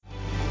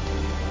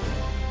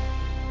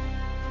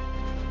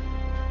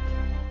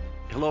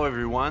Hello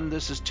everyone,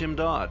 this is Tim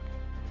Dodd.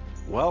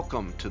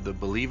 Welcome to the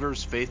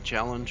Believers Faith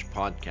Challenge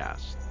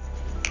podcast.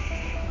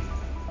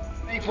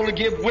 Thankful to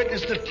give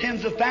witness to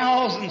tens of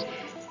thousands,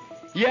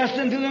 yes,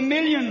 and to the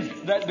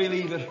millions that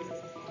believe it.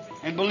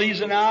 And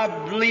believes it,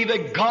 I believe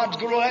that God's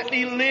going to let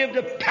me live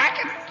to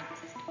pack it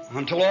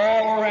until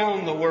all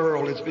around the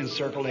world it's been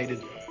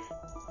circulated.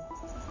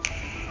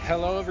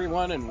 Hello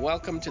everyone and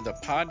welcome to the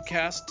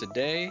podcast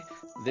today.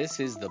 This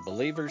is the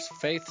Believers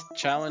Faith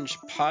Challenge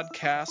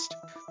podcast,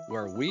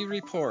 where we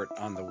report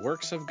on the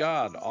works of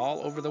God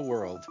all over the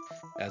world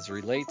as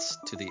relates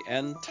to the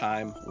end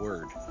time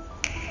word.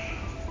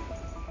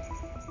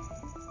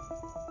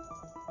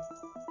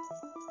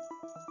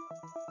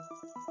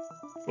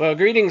 Well,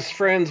 greetings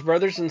friends,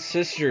 brothers and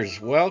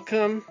sisters.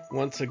 Welcome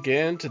once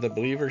again to the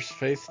Believers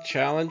Faith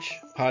Challenge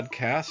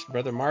podcast.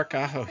 Brother Mark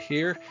Aho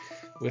here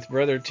with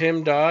Brother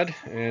Tim Dodd,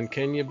 and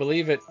can you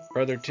believe it,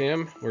 Brother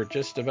Tim? We're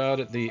just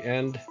about at the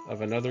end of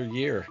another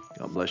year.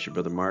 God bless you,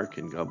 Brother Mark,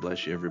 and God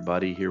bless you,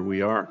 everybody. Here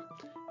we are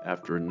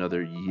after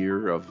another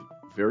year of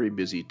very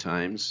busy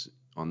times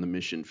on the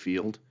mission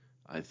field.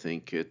 I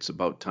think it's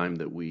about time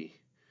that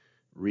we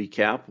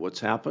recap what's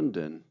happened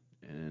and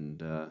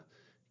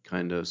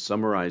kind of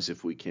summarize,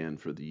 if we can,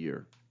 for the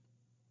year.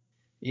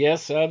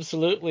 Yes,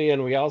 absolutely.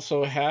 And we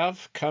also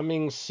have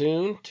coming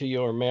soon to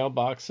your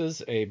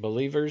mailboxes a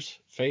Believers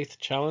Faith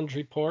Challenge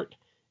report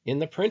in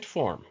the print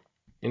form.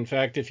 In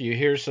fact, if you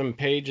hear some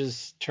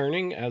pages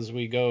turning as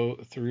we go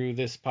through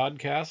this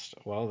podcast,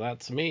 well,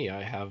 that's me.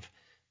 I have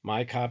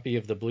my copy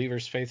of the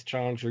Believers Faith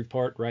Challenge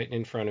report right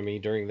in front of me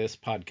during this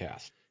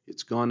podcast.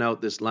 It's gone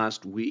out this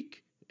last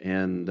week,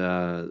 and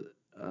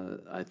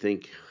I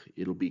think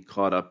it'll be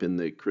caught up in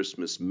the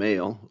Christmas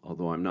mail,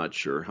 although I'm not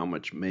sure how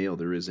much mail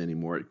there is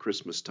anymore at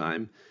Christmas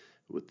time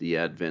with the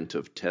advent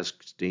of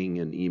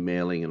texting and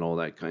emailing and all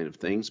that kind of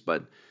things.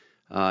 But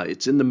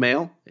it's in the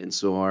mail, and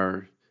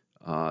so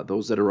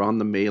those that are on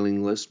the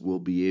mailing list will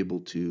be able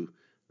to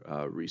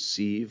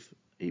receive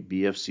a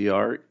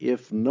BFCR.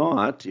 If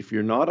not, if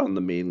you're not on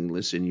the mailing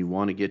list and you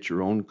want to get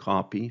your own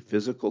copy,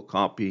 physical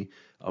copy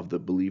of the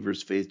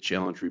Believers Faith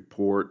Challenge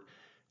report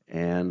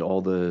and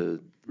all the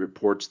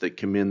reports that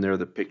come in there,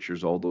 the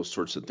pictures, all those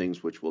sorts of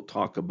things, which we'll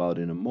talk about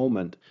in a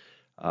moment.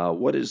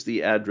 What is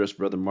the address,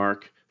 Brother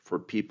Mark, for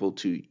people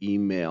to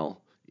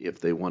email if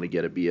they want to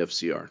get a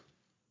BFCR?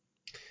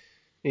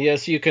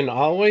 Yes, you can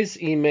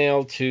always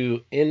email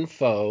to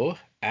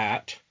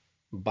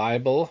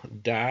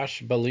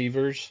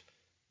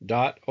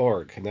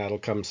info@bible-believers.org, and that'll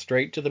come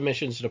straight to the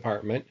missions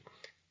department,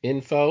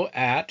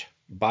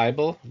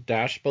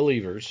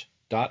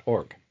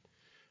 info@bible-believers.org.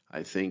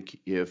 I think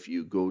if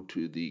you go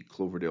to the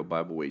Cloverdale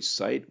Bible Way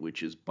site,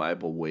 which is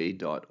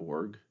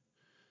bibleway.org,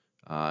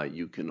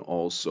 you can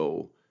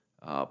also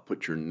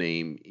put your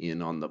name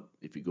in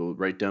if you go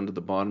right down to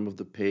the bottom of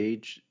the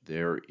page,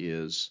 there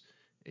is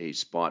a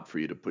spot for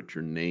you to put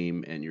your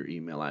name and your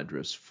email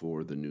address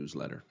for the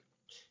newsletter.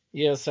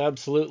 Yes,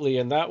 absolutely.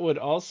 And that would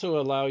also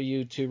allow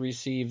you to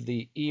receive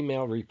the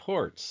email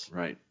reports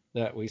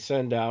that we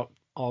send out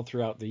all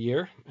throughout the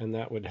year, and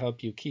that would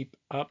help you keep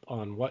up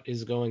on what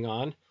is going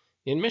on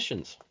in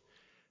missions.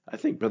 I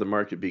think, Brother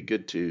Mark, it'd be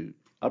good to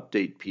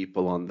update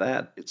people on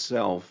that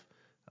itself.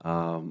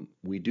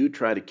 We do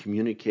try to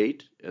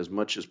communicate as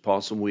much as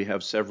possible. We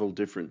have several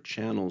different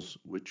channels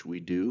which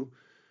we do.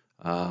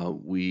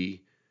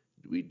 We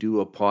do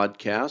a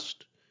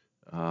podcast,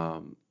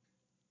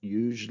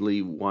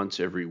 usually once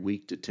every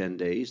week to 10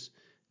 days,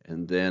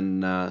 and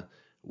then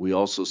we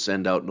also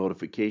send out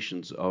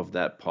notifications of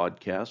that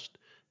podcast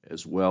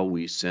as well.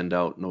 We send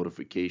out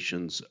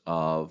notifications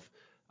of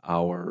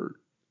our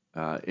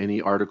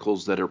any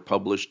articles that are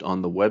published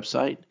on the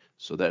website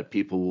so that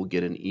people will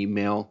get an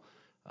email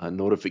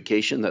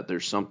notification that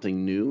there's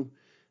something new,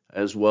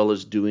 as well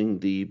as doing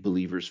the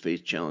Believers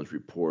Faith Challenge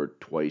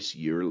report twice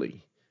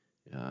yearly.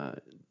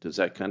 Does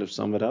that kind of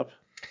sum it up?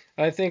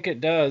 I think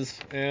it does.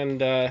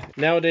 And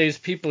nowadays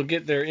people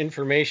get their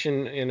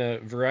information in a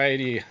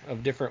variety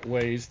of different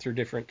ways through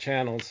different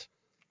channels.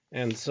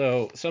 And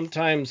so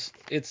sometimes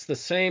it's the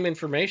same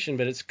information,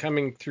 but it's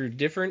coming through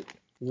different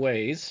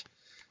ways.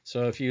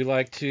 So if you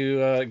like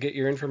to get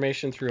your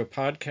information through a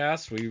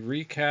podcast, we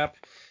recap,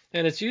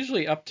 and it's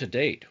usually up to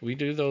date. We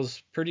do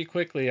those pretty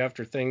quickly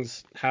after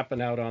things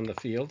happen out on the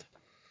field.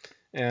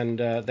 And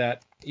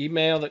that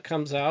email that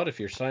comes out, if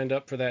you're signed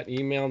up for that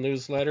email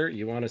newsletter,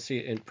 you want to see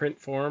it in print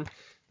form,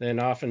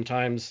 then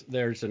oftentimes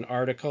there's an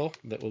article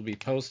that will be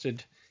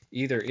posted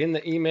either in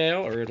the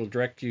email or it'll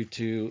direct you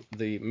to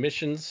the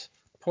missions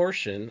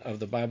portion of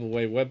the Bible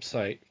Way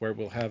website where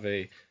we'll have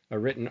a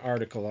written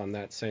article on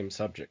that same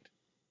subject.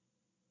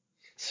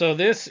 So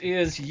this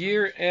is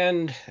year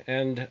end,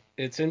 and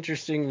it's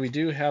interesting. We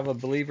do have a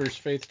Believers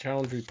Faith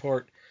Challenge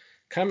report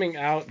coming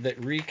out that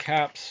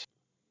recaps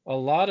a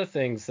lot of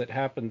things that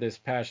happened this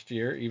past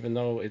year, even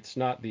though it's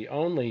not the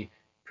only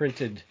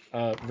printed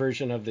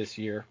version of this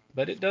year,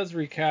 but it does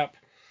recap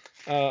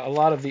a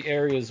lot of the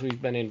areas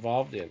we've been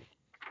involved in.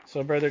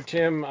 So, Brother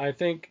Tim, I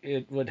think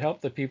it would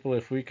help the people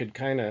if we could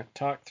kind of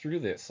talk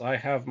through this. I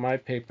have my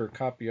paper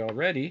copy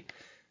already,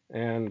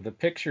 And the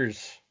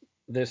pictures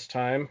this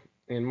time,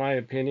 in my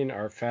opinion,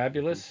 are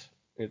fabulous.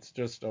 It's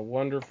just a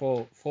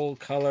wonderful full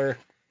color.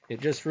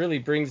 It just really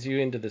brings you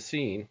into the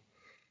scene,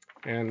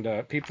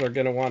 and people are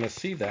going to want to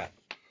see that.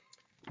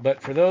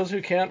 But for those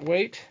who can't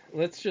wait,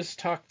 let's just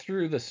talk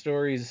through the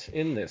stories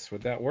in this.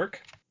 Would that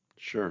work?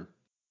 Sure.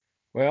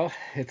 Well,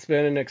 it's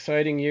been an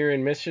exciting year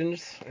in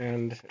missions,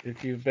 and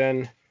if you've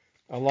been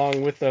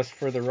along with us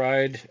for the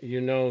ride,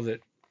 you know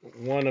that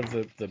one of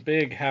the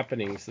big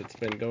happenings that's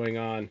been going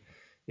on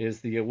is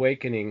the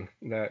awakening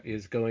that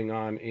is going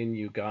on in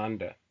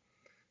Uganda.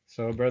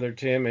 So, Brother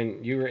Tim,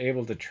 and you were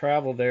able to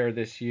travel there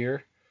this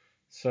year.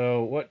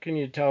 So, what can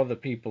you tell the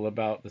people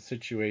about the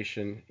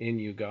situation in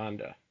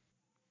Uganda?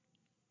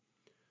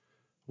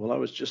 Well, I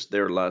was just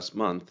there last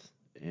month,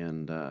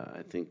 and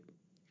I think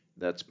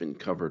that's been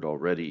covered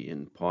already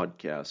in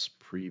podcasts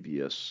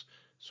previous,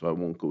 so I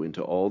won't go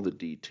into all the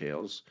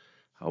details.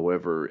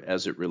 However,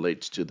 as it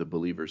relates to the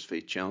Believer's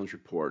Faith Challenge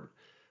Report,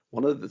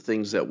 one of the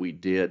things that we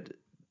did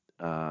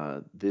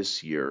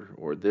this year,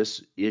 or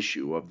this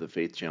issue of the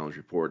Faith Challenge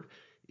Report,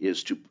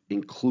 is to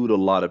include a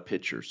lot of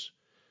pictures.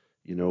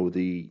 You know,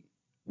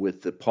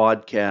 with the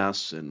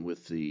podcasts and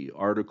with the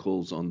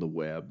articles on the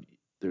web,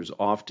 there's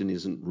often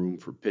isn't room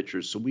for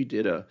pictures. So we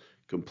did a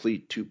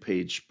complete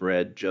 2-page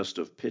spread just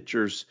of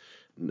pictures,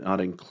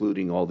 not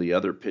including all the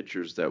other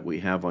pictures that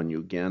we have on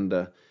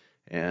Uganda.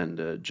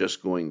 And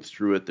just going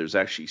through it, there's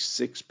actually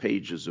 6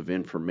 pages of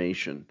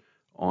information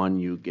on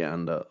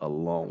Uganda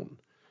alone.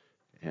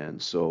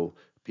 And so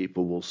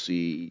people will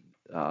see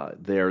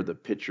there the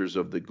pictures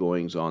of the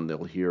goings on.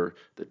 They'll hear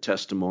the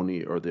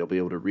testimony, or they'll be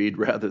able to read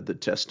rather the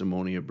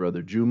testimony of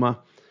Brother Juma.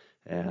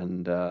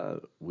 And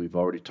we've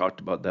already talked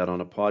about that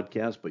on a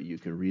podcast, but you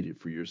can read it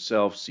for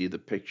yourself, see the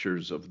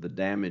pictures of the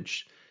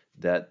damage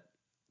that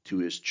to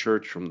his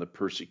church from the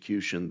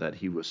persecution that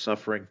he was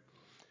suffering,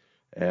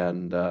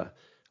 and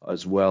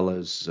as well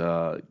as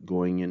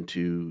going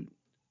into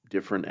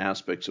different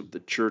aspects of the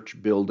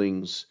church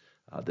buildings,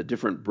 the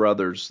different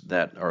brothers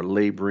that are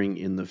laboring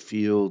in the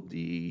field,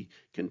 the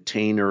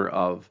container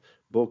of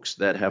books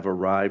that have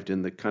arrived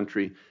in the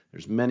country.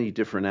 There's many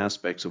different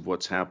aspects of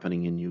what's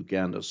happening in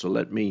Uganda. So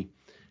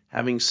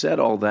having said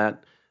all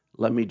that,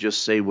 let me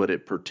just say what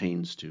it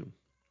pertains to.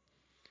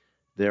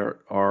 There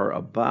are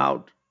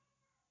about,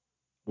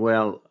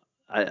 well,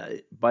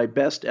 by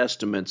best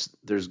estimates,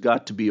 there's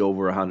got to be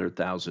over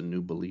 100,000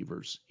 new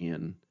believers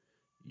in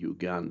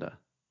Uganda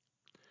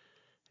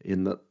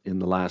in the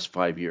last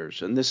 5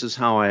 years. And this is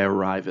how I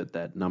arrive at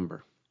that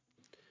number.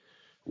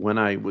 When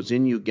I was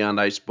in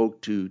Uganda, I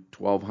spoke to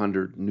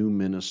 1,200 new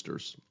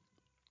ministers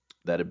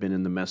that have been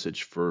in the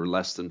message for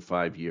less than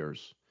 5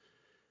 years.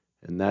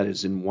 And that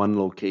is in one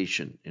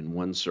location, in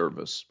one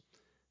service.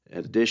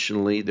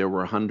 Additionally, there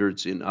were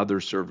hundreds in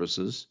other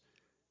services,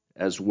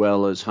 as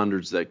well as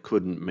hundreds that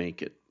couldn't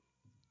make it.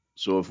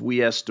 So if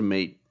we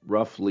estimate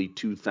roughly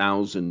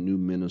 2,000 new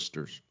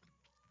ministers.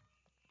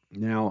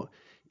 Now,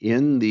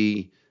 in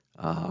the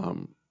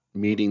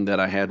meeting that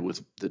I had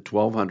with the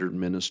 1,200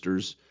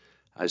 ministers,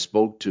 I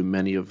spoke to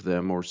many of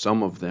them, or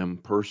some of them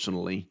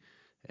personally,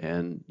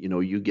 and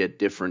you get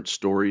different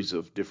stories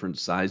of different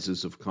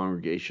sizes of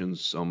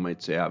congregations. Some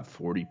might say I have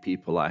 40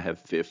 people, I have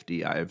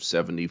 50, I have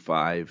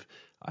 75,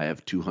 I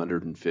have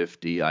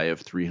 250, I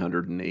have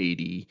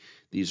 380.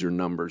 These are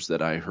numbers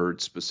that I heard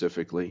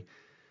specifically.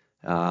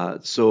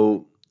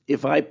 So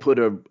if I put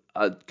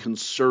a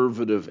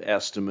conservative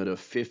estimate of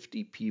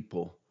 50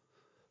 people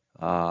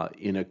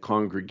in a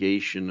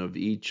congregation of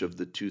each of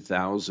the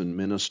 2,000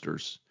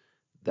 ministers,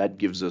 that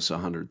gives us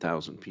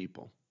 100,000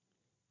 people.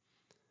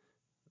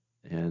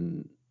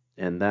 And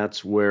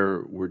that's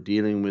where we're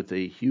dealing with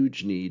a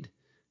huge need,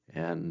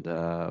 and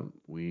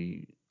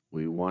we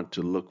want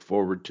to look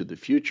forward to the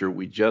future.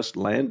 We just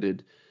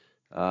landed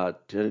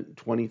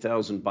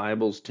 20,000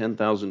 Bibles,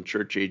 10,000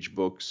 church age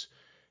books,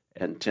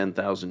 and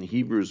 10,000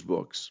 Hebrews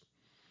books.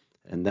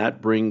 And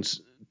that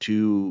brings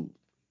to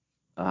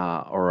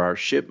our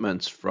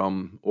shipments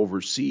from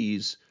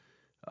overseas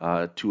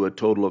to a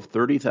total of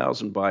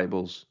 30,000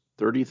 Bibles,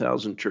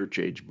 30,000 church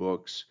age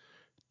books,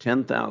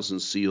 10,000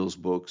 Seals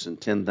books,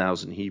 and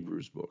 10,000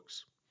 Hebrews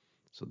books.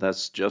 So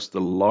that's just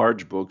the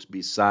large books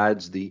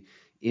besides the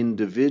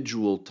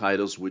individual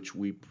titles, which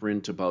we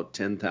print about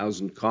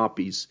 10,000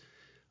 copies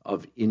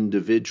of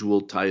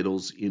individual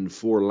titles in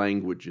 4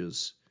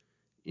 languages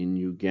in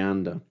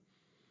Uganda.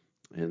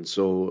 And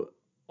so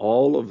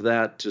all of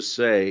that to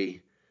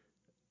say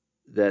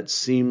that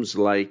seems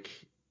like,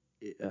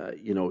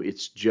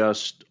 it's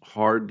just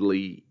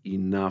hardly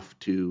enough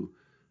to,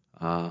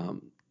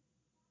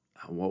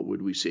 what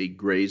would we say,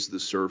 graze the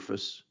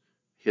surface,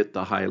 hit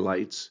the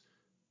highlights.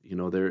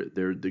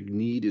 The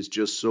need is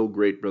just so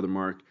great, Brother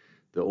Mark.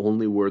 The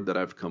only word that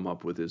I've come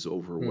up with is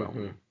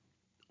overwhelming.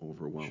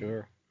 Overwhelming.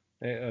 Sure.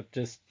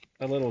 Just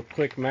a little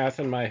quick math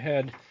in my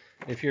head.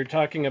 If you're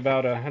talking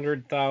about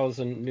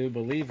 100,000 new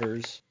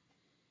believers,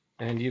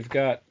 and you've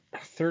got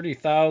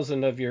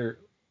 30,000 of your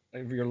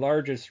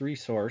largest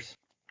resource,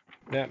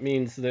 that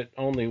means that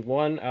only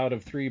 1 out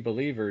of 3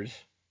 believers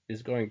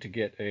is going to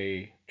get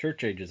a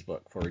church ages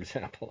book, for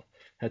example.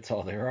 That's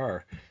all there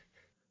are.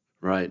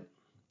 Right.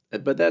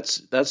 But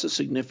that's a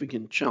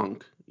significant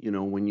chunk,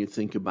 when you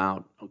think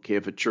about, okay,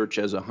 if a church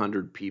has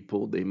 100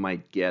 people, they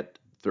might get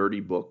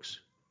 30 books,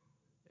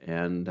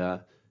 and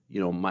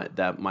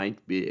that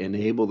might be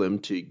enable them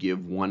to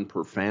give one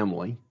per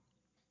family,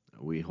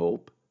 we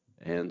hope.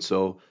 And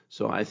so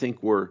I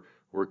think we're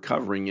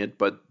covering it,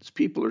 but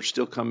people are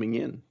still coming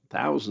in.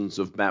 Thousands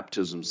of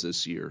baptisms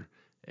this year,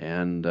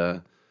 and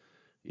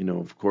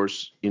of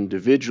course,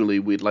 individually,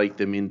 we'd like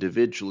them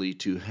individually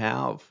to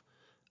have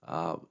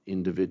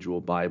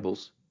individual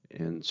Bibles,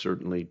 and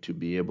certainly to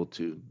be able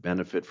to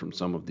benefit from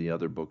some of the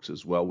other books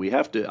as well. We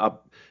have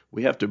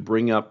to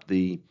bring up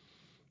the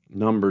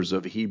numbers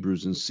of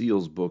Hebrews and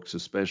Seals books,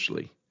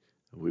 especially.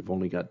 We've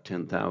only got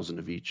 10,000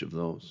 of each of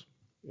those.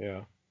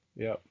 Yeah.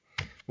 Yep.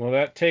 Well,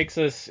 that takes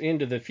us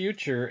into the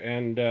future,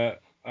 and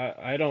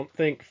I don't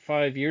think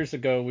 5 years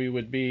ago we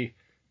would be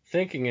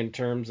thinking in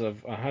terms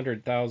of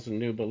 100,000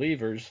 new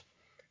believers,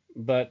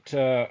 but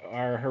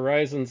our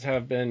horizons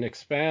have been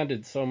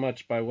expanded so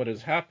much by what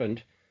has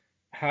happened.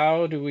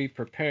 How do we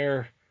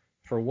prepare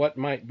for what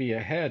might be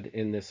ahead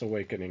in this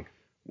awakening?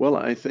 Well,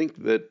 I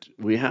think that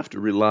we have to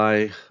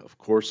rely, of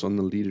course, on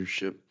the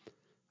leadership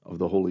of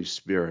the Holy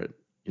Spirit.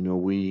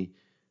 We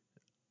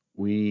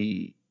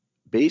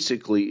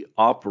basically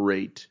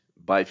operate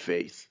by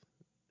faith,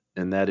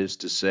 and that is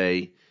to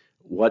say,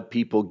 what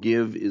people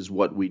give is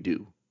what we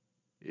do.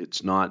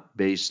 It's not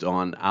based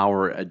on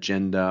our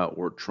agenda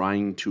or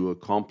trying to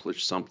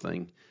accomplish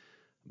something,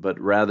 but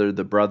rather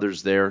the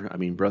brothers there. I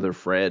mean, Brother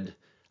Fred,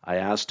 I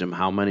asked him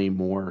how many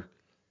more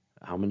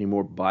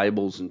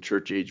Bibles and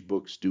church age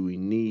books do we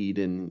need,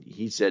 and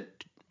he said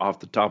off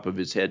the top of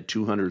his head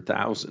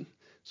 200,000.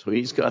 So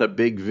he's got a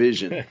big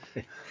vision.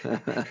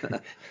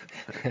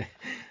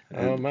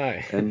 Oh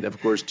my. And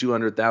of course,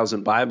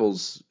 200,000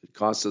 Bibles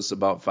costs us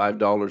about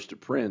 $5 to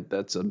print.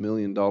 That's $1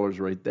 million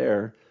right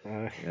there.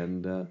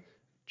 And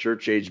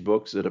church age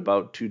books at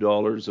about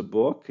 $2 a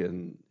book,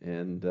 and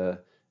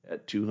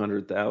at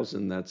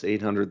 200,000, that's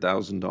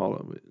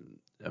 $800,000,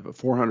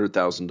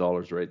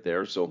 $400,000 right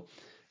there.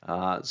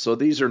 So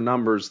these are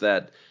numbers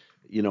that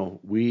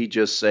we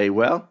just say,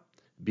 well,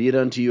 be it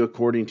unto you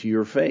according to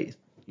your faith.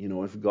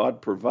 If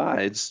God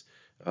provides,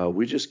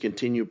 we just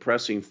continue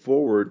pressing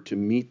forward to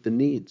meet the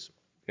needs.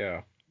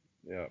 Yeah.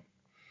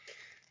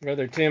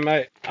 Brother Tim,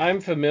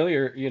 I'm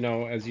familiar,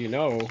 as you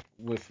know,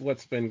 with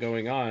what's been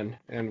going on,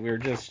 and we're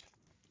just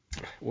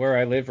where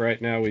I live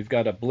right now, we've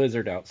got a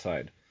blizzard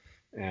outside,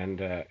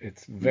 and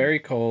it's very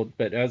cold.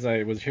 But as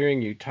I was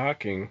hearing you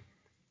talking,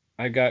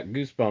 I got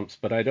goosebumps,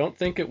 but I don't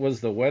think it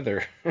was the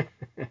weather.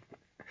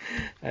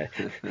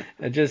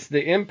 I just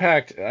the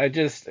impact.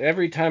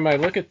 Every time I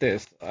look at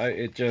this,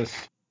 it just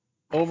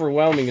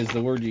overwhelming is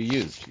the word you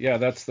used. Yeah,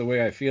 that's the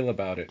way I feel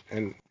about it.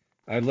 And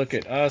I look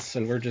at us,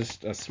 and we're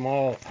just a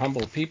small,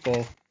 humble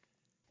people.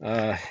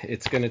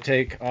 It's going to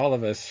take all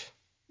of us,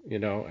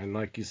 and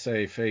like you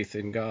say, faith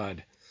in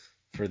God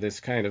for this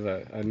kind of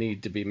a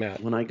need to be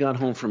met. When I got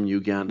home from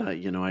Uganda,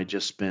 I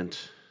just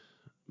spent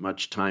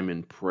much time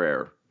in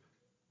prayer,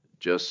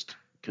 just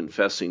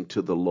confessing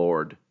to the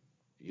Lord.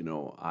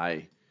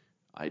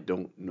 I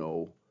don't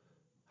know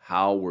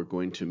how we're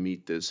going to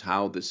meet this,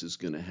 how this is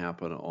going to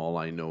happen. All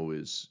I know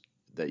is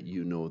that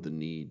you know the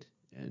need,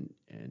 and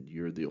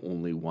you're the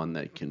only one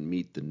that can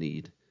meet the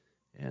need.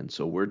 And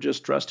so we're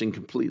just trusting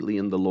completely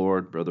in the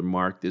Lord. Brother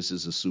Mark, this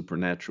is a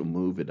supernatural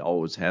move. It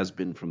always has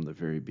been from the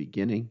very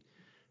beginning.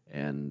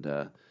 And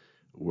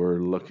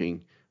we're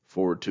looking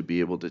forward to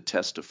be able to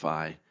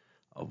testify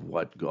of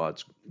what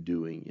God's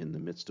doing in the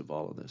midst of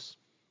all of this.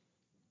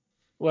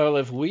 Well,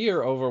 if we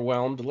are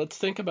overwhelmed, let's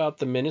think about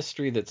the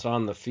ministry that's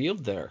on the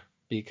field there,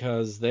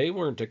 because they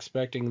weren't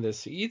expecting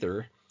this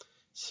either.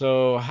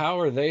 So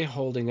how are they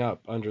holding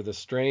up under the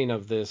strain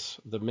of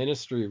the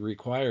ministry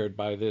required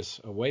by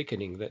this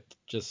awakening that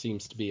just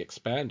seems to be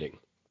expanding?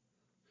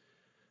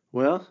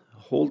 Well,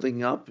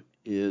 holding up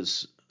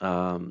is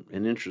an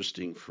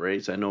interesting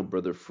phrase. I know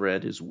Brother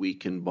Fred is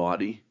weak in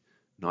body,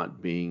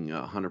 not being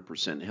a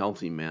 100%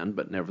 healthy man,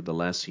 but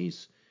nevertheless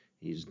he's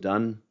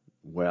done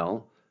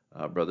well.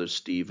 Brother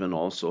Stephen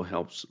also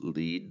helps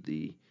lead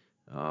the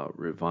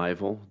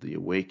revival, the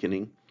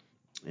awakening,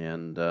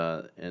 and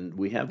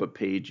we have a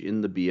page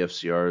in the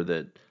BFCR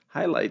that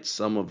highlights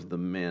some of the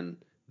men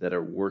that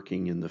are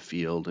working in the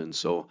field, and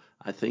so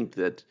I think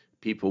that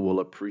people will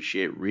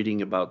appreciate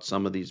reading about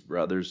some of these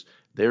brothers.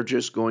 They're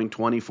just going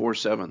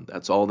 24/7.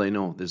 That's all they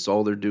know. This is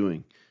all they're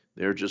doing.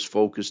 They're just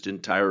focused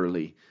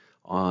entirely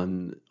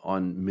on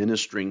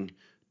ministering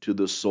to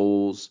the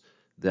souls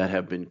that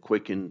have been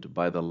quickened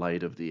by the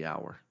light of the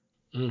hour.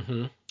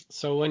 Mm-hmm.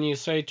 So when you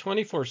say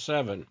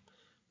 24/7,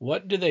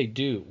 what do they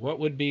do? What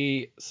would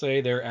be,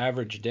 say, their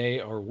average day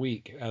or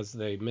week as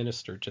they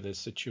minister to this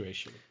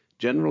situation?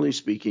 Generally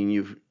speaking,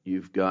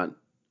 you've got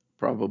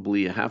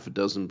probably a half a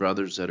dozen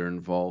brothers that are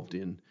involved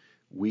in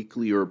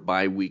weekly or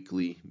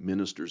bi-weekly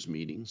ministers'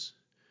 meetings.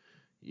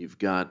 You've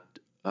got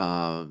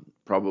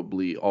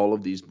probably all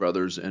of these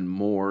brothers and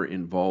more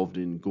involved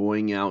in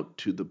going out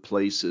to the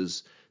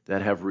places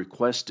that have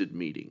requested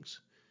meetings.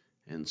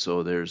 And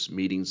so there's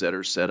meetings that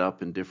are set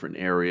up in different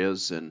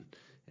areas,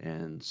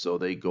 and so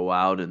they go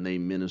out and they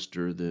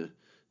minister the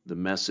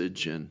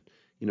message. And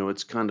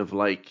it's kind of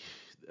like,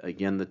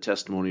 again, the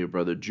testimony of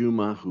Brother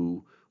Juma,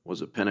 who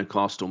was a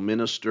Pentecostal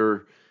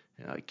minister,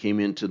 came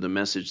into the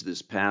message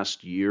this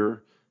past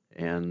year,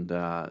 and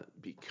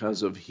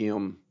because of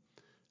him,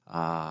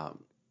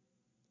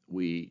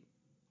 we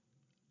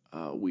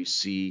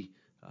see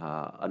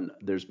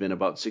there's been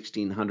about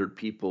 1,600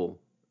 people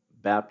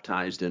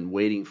baptized and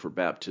waiting for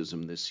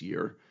baptism this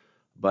year.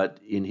 But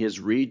in his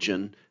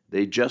region,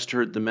 they just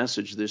heard the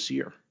message this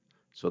year.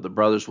 So the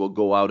brothers will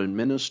go out and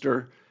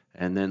minister,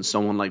 and then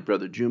someone like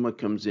Brother Juma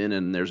comes in,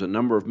 and there's a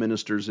number of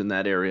ministers in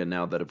that area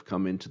now that have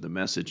come into the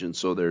message. And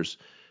so there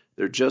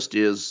just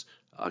is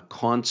a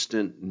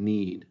constant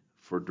need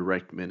for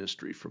direct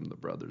ministry from the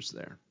brothers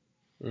there.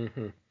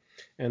 Mm-hmm.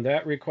 And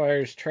that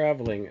requires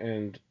traveling.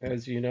 And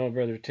as you know,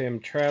 Brother Tim,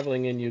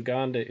 traveling in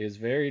Uganda is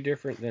very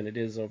different than it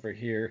is over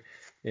here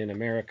in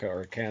America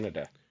or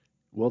Canada.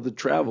 Well, the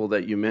travel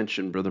that you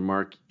mentioned, Brother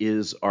Mark,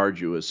 is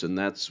arduous, and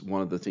that's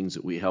one of the things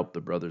that we help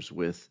the brothers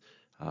with.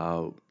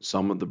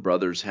 Some of the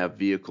brothers have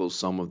vehicles,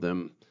 some of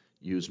them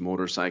use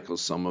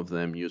motorcycles, some of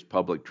them use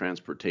public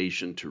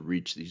transportation to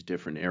reach these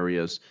different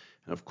areas.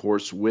 And of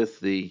course, with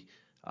the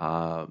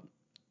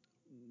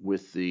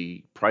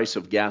price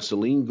of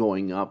gasoline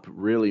going up,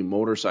 really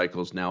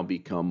motorcycles now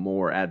become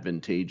more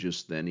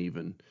advantageous than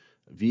even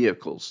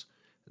vehicles.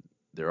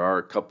 There are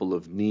a couple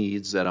of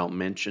needs that I'll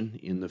mention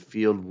in the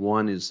field.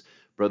 One is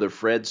Brother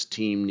Fred's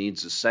team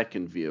needs a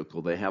second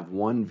vehicle. They have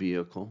one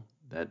vehicle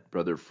that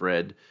Brother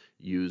Fred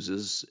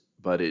uses,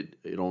 but it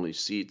only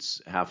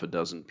seats half a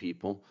dozen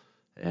people.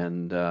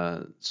 And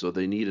so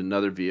they need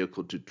another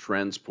vehicle to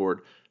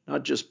transport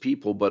not just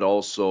people, but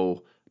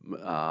also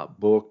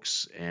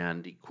books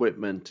and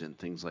equipment and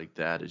things like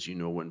that. As you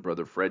know, when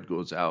Brother Fred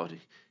goes out, he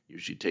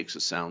usually takes a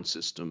sound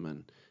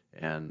system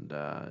and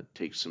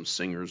takes some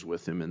singers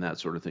with him and that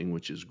sort of thing,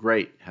 which is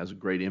great, has a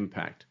great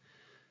impact.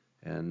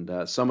 And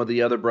some of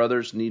the other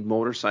brothers need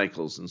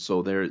motorcycles, and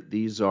so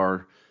these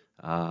are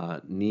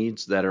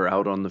needs that are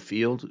out on the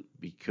field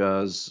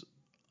because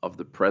of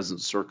the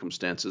present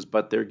circumstances,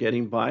 but they're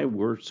getting by.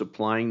 We're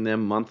supplying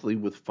them monthly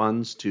with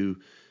funds to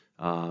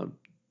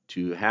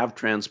have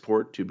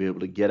transport, to be able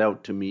to get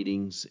out to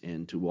meetings,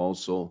 and to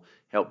also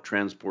help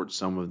transport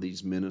some of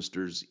these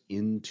ministers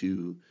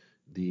into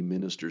the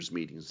ministers'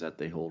 meetings that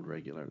they hold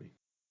regularly.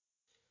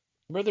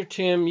 Brother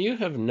Tim, you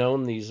have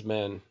known these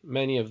men,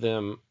 many of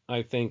them,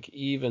 I think,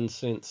 even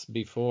since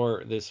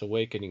before this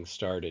awakening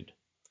started.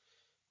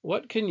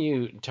 What can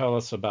you tell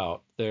us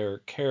about their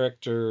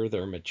character,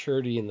 their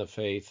maturity in the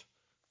faith,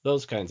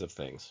 those kinds of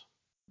things?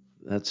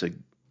 That's a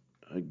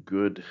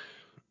good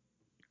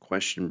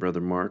question,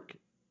 Brother Mark.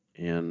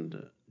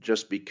 And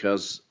just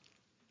because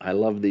I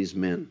love these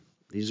men,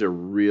 these are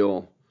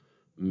real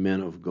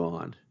men of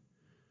God.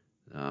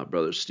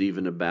 Brother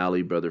Stephen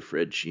Abali, Brother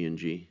Fred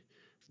Shianji,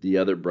 the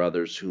other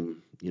brothers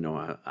whom,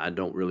 I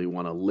don't really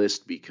want to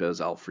list because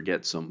I'll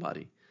forget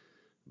somebody.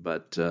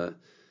 But,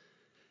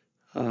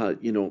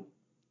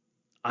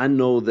 I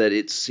know that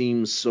it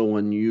seems so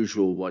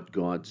unusual what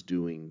God's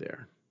doing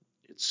there.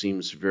 It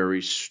seems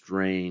very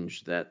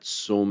strange that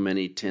so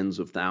many tens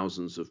of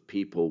thousands of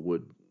people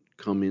would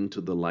come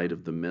into the light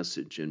of the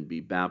message and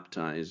be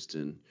baptized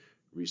and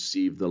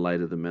receive the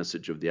light of the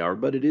message of the hour.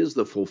 But it is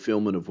the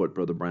fulfillment of what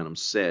Brother Branham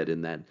said,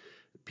 in that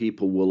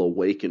people will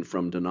awaken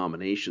from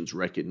denominations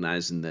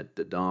recognizing that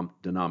the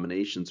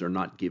denominations are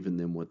not giving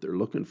them what they're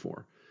looking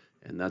for.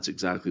 And that's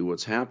exactly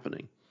what's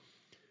happening.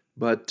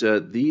 But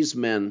these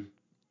men,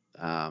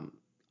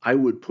 I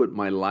would put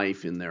my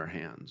life in their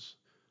hands.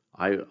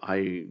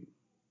 And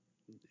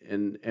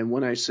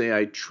when I say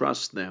I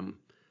trust them,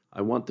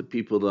 I want the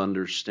people to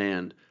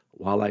understand,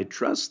 while I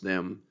trust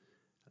them,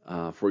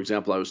 for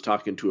example, I was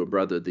talking to a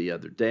brother the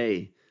other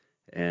day,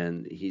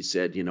 and he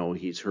said,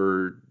 he's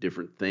heard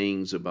different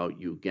things about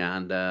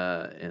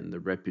Uganda and the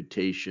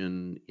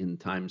reputation in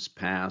times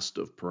past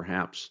of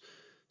perhaps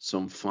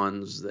some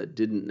funds that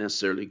didn't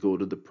necessarily go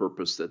to the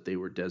purpose that they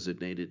were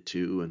designated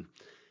to.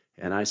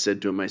 And I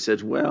said to him, I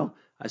said,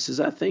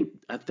 I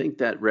think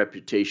that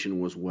reputation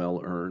was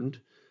well earned.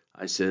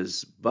 I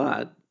says,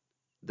 but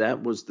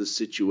that was the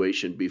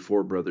situation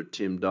before Brother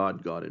Tim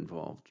Dodd got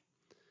involved.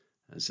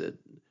 I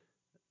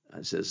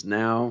says,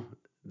 now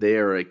they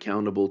are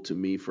accountable to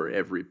me for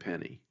every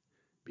penny,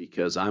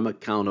 because I'm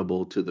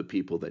accountable to the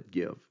people that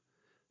give.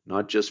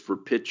 Not just for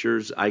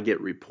pictures. I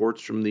get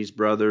reports from these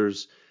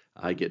brothers.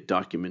 I get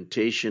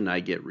documentation.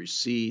 I get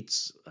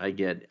receipts. I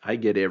get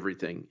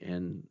everything.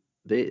 And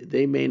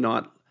they may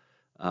not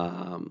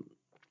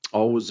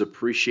always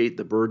appreciate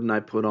the burden I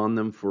put on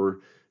them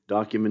for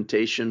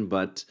documentation,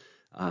 but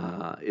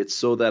it's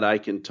so that I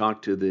can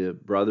talk to the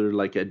brother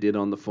like I did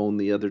on the phone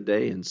the other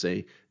day and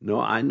say, no,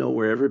 I know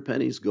where every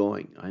penny's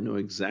going. I know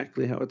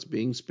exactly how it's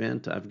being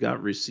spent. I've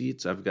got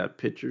receipts. I've got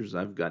pictures.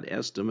 I've got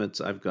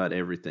estimates. I've got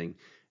everything.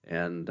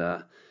 And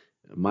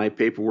My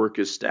paperwork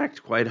is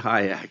stacked quite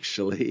high,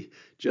 actually,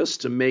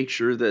 just to make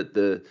sure that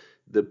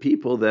the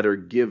people that are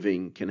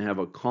giving can have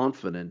a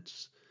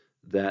confidence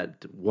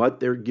that what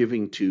they're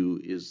giving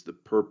to is the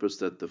purpose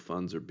that the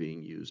funds are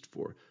being used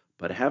for.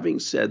 But having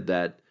said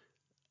that,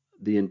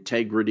 the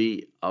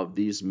integrity of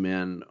these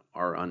men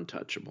are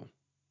untouchable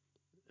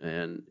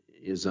and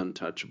is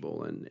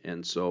untouchable.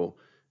 And so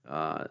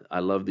I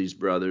love these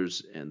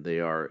brothers, and they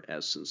are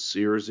as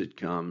sincere as it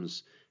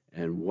comes.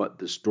 And what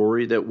the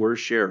story that we're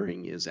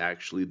sharing is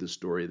actually the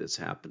story that's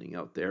happening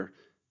out there.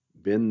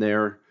 Been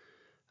there,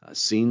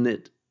 seen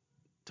it,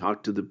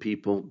 talked to the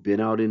people,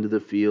 been out into the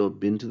field,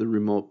 been to the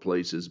remote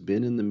places,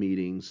 been in the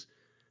meetings.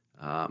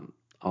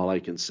 All I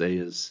can say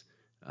is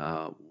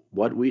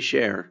what we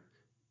share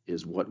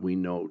is what we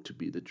know to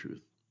be the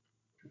truth.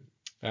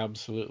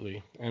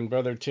 Absolutely. And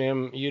Brother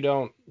Tim, you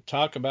don't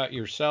talk about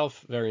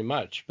yourself very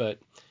much, but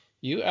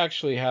you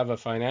actually have a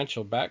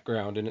financial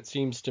background, and it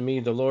seems to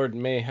me the Lord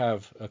may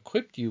have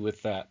equipped you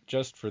with that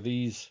just for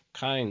these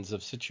kinds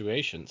of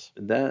situations.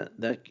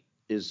 That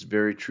is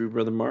very true,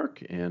 Brother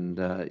Mark. And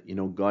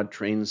God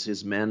trains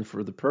His man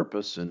for the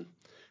purpose. And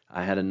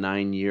I had a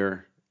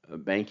 9-year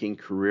banking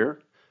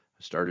career.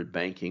 I started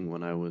banking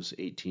when I was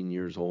 18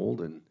 years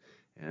old,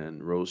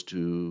 and rose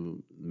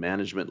to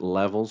management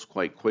levels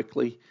quite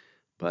quickly.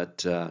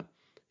 But I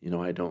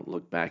don't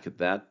look back at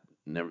that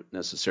never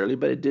necessarily,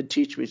 but it did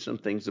teach me some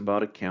things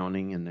about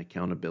accounting and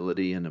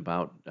accountability, and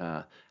about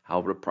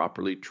how to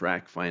properly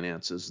track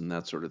finances and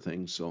that sort of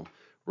thing. So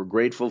we're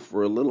grateful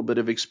for a little bit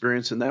of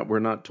experience in that. We're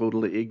not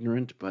totally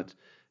ignorant, but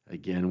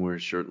again, we're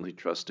certainly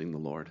trusting the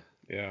Lord.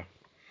 Yeah.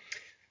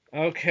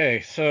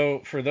 Okay,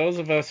 so for those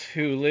of us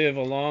who live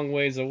a long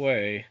ways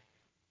away,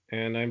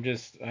 and I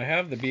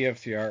have the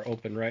BFCR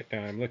open right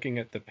now. I'm looking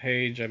at the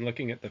page, I'm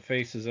looking at the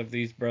faces of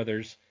these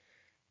brothers.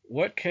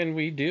 What can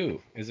we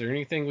do? Is there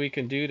anything we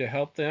can do to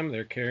help them?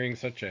 They're carrying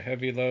such a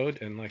heavy load,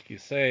 and like you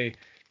say,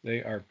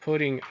 they are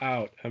putting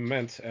out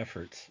immense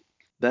efforts.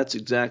 That's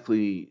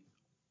exactly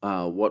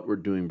what we're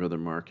doing, Brother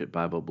Mark, at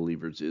Bible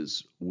Believers,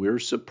 is we're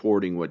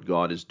supporting what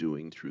God is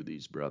doing through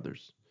these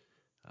brothers.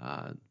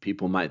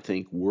 People might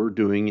think we're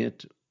doing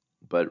it,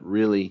 but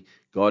really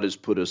God has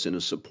put us in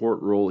a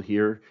support role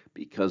here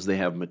because they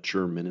have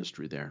mature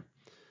ministry there.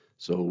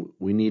 So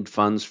we need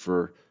funds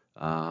for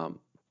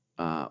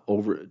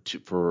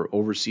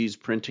overseas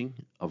printing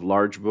of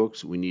large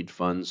books. We need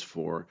funds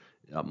for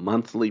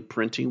monthly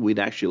printing. We'd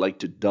actually like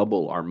to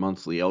double our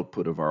monthly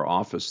output of our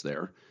office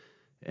there.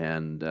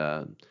 And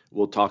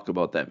we'll talk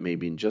about that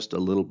maybe in just a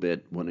little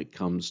bit when it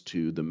comes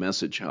to the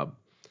Message Hub.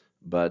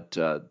 But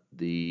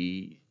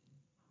the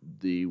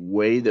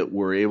way that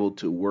we're able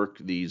to work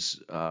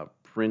these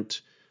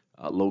print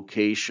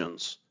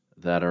locations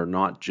that are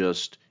not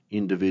just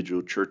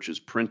individual churches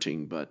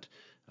printing, but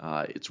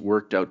it's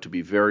worked out to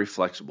be very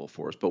flexible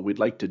for us. But we'd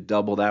like to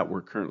double that.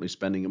 We're currently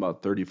spending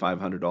about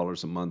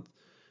 $3,500 a month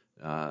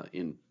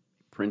in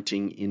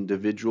printing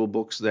individual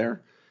books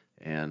there,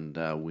 and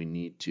we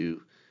need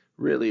to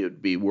really,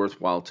 it'd be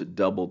worthwhile to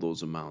double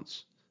those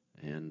amounts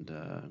and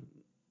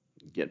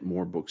get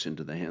more books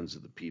into the hands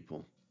of the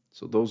people.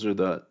 So those are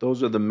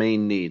the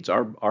main needs.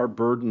 Our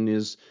burden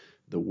is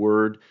the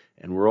Word,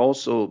 and we're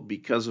also,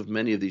 because of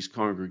many of these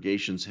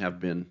congregations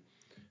have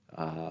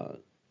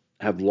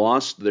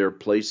lost their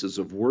places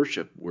of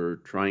worship, we're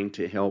trying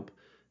to help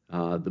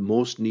the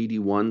most needy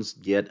ones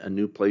get a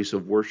new place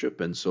of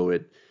worship, and so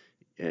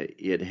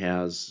it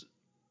has.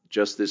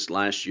 Just this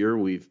last year,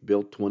 we've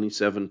built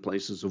 27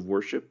 places of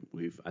worship.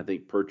 We've, I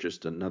think,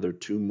 purchased another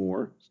 2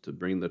 more to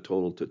bring the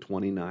total to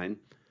 29.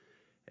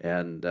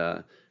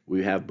 And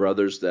we have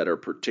brothers that are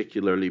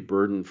particularly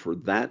burdened for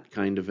that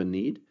kind of a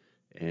need.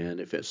 And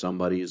if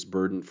somebody is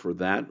burdened for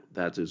that,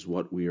 that is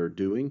what we are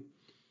doing.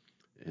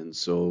 And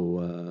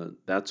so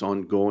that's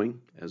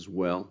ongoing as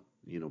well,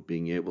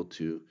 being able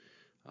to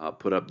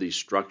put up these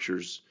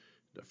structures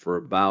for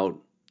about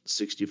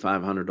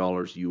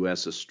 $6,500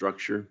 US a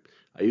structure.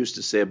 I used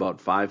to say about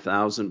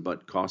 5,000,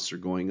 but costs are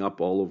going up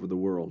all over the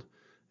world,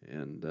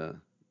 and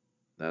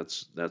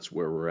that's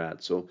where we're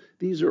at. So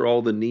these are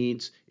all the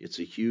needs. It's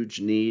a huge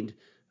need,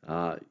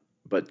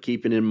 but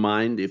keeping in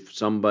mind, if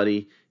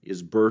somebody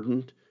is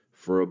burdened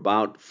for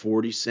about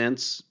 40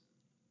 cents,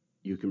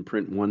 you can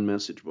print 1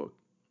 message book,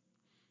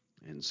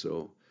 and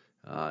so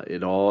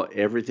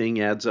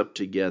everything adds up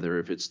together.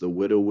 If it's the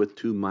widow with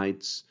 2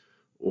 mites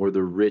or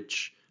the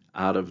rich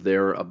out of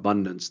their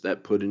abundance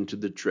that put into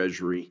the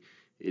treasury,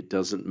 it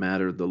doesn't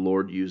matter. The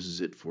Lord uses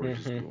it for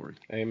His glory.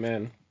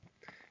 Amen.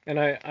 And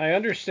I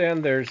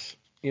understand there's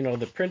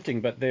the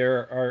printing, but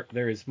there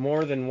is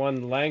more than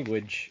one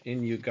language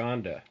in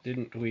Uganda.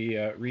 Didn't we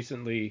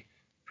recently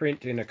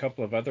print in a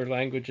couple of other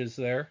languages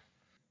there?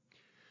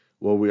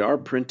 Well, we are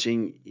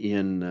printing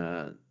in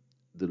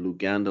the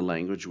Luganda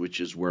language, which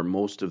is where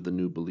most of the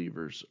new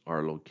believers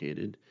are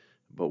located,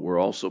 but we're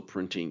also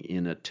printing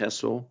in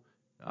Ateso,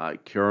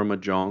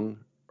 Karamojong,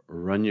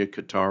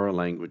 Ranyakatara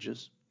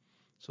languages.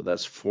 So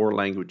that's 4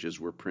 languages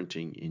we're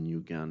printing in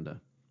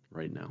Uganda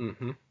right now.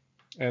 Mm-hmm.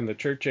 And the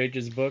Church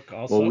Ages book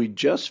also? Well, we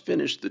just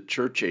finished the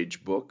Church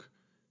Age book.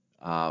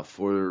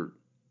 for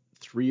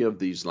 3 of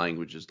these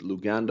languages.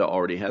 Luganda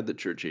already had the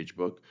Church Age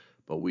book,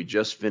 but we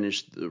just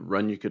finished the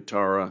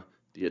Ranyakatara,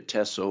 the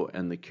Ateso,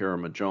 and the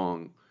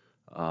Karamojong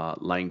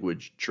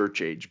language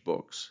Church Age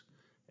books.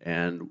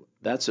 And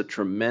that's a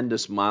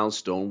tremendous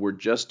milestone. We're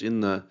just in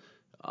the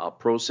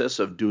process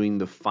of doing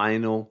the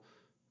final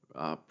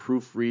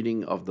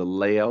proofreading of the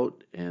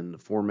layout and the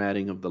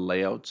formatting of the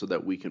layout so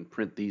that we can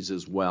print these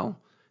as well.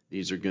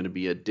 These are going to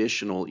be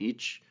additional.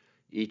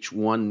 Each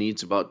one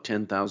needs about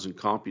 10,000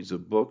 copies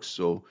of books,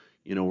 so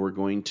we're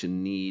going to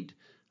need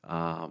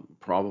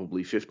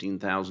probably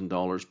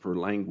 $15,000 per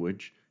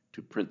language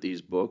to print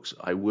these books.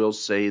 I will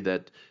say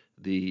that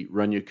the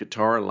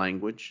Ranyakatara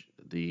language,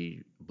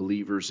 the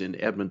believers in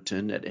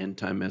Edmonton at End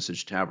Time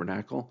Message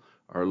Tabernacle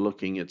are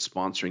looking at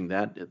sponsoring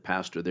that. The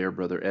pastor there,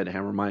 Brother Ed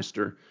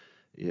Hammermeister,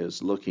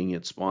 is looking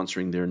at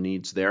sponsoring their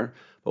needs there.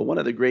 But one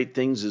of the great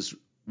things is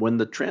when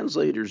the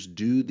translators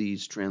do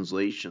these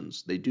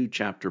translations, they do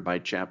chapter by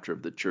chapter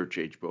of the Church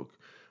Age book.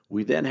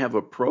 We then have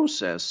a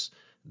process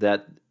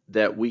that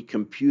we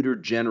computer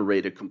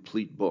generate a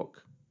complete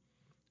book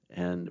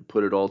and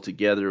put it all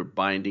together,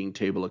 binding,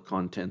 table of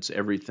contents,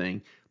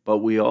 everything. But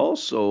we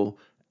also,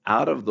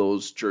 out of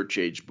those Church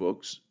Age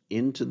books,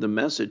 into the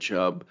Message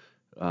Hub,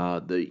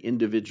 the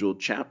individual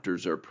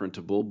chapters are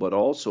printable, but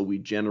also we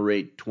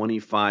generate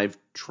 25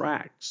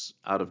 tracts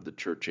out of the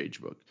Church Age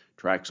book.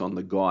 Tracts on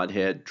the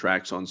Godhead,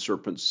 tracts on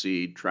serpent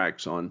seed,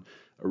 tracts on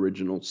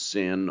original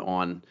sin,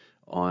 on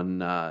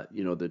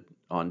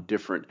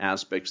different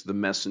aspects, the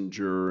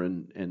messenger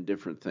and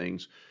different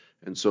things.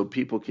 And so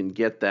people can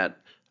get that.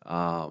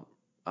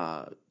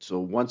 So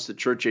once the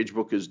Church Age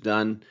book is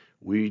done,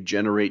 we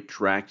generate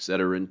tracts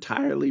that are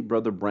entirely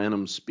Brother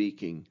Branham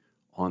speaking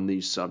on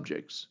these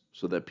subjects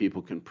so that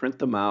people can print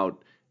them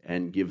out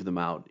and give them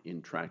out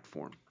in tract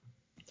form.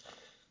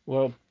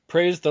 Well,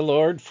 praise the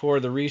Lord for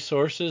the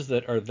resources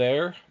that are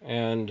there.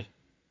 And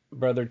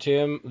Brother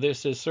Tim,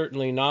 this is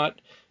certainly not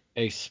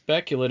a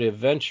speculative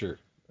venture.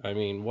 I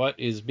mean, what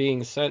is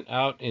being sent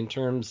out in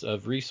terms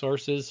of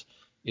resources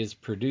is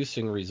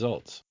producing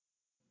results.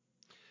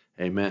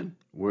 Amen.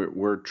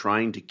 We're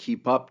trying to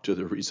keep up to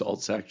the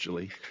results.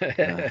 Actually,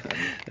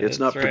 it's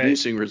not right.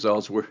 producing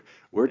results.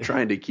 We're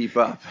trying to keep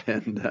up,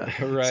 and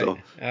right. So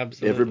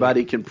absolutely.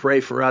 Everybody can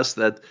pray for us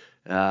that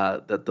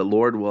the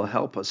Lord will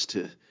help us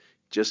to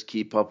just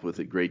keep up with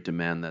the great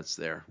demand that's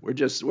there. We're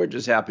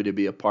just happy to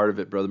be a part of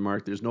it, Brother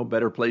Mark. There's no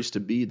better place to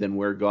be than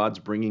where God's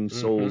bringing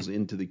souls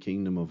into the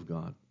kingdom of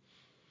God.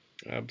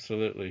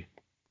 Absolutely.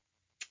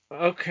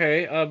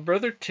 Okay,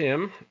 Brother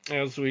Tim,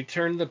 as we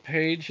turn the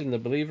page in the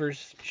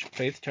Believer's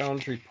Faith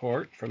Challenge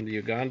report from the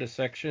Uganda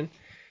section,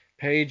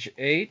 page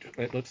 8,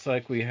 it looks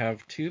like we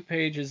have 2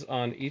 pages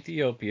on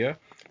Ethiopia.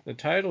 The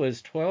title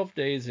is 12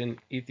 Days in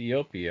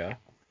Ethiopia,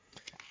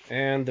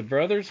 and the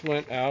brothers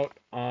went out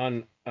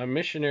on a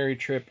missionary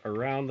trip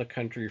around the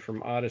country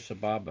from Addis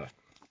Ababa.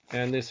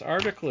 And this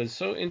article is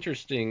so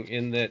interesting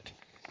in that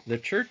the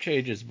Church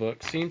Ages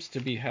book seems to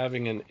be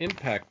having an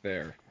impact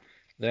there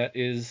that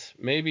is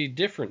maybe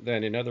different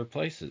than in other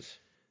places.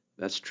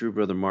 That's true,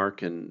 Brother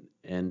Mark, and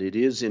it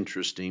is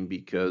interesting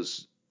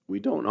because we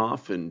don't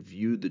often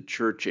view the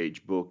Church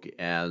Age book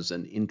as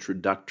an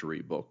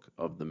introductory book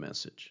of the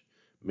message,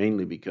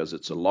 mainly because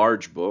it's a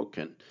large book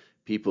and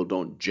people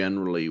don't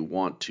generally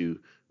want to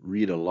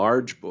read a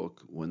large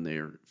book when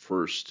they're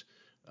first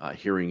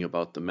hearing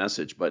about the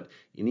message. But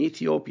in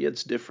Ethiopia,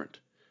 it's different.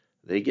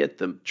 They get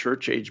the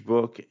Church Age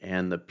book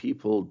and the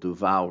people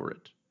devour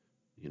it.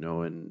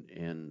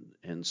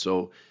 And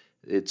so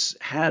it's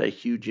had a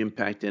huge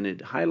impact, and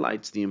it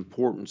highlights the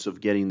importance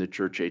of getting the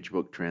Church Age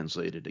book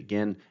translated.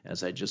 Again,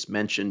 as I just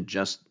mentioned,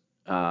 just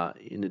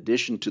in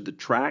addition to the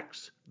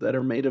tracts that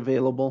are made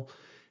available,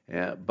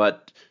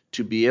 but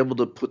to be able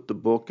to put the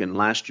book, and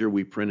last year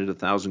we printed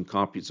 1,000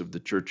 copies of the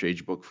Church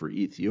Age book for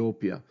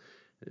Ethiopia.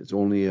 There's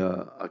only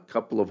a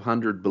couple of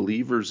hundred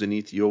believers in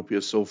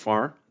Ethiopia so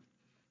far.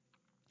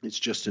 It's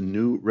just a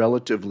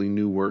relatively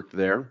new work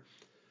there.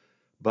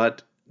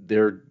 But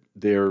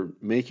they're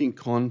making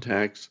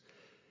contacts,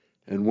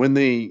 and when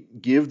they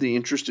give the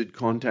interested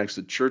contacts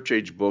the Church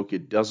Age book,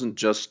 it doesn't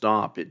just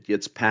stop. It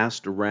gets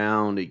passed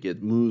around.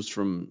 It moves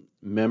from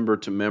member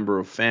to member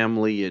of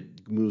family.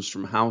 It moves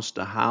from house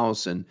to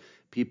house, and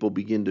people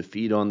begin to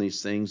feed on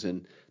these things.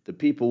 And the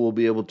people will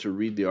be able to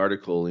read the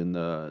article in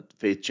the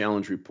Faith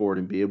Challenge report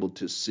and be able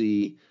to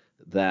see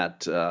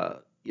that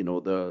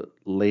the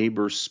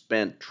labor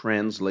spent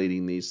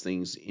translating these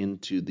things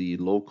into the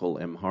local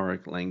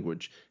Amharic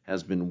language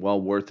has been well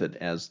worth it,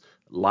 as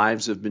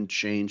lives have been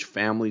changed,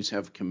 families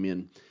have come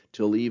in,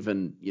 till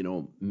even,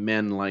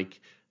 men like,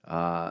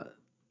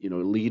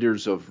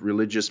 leaders of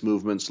religious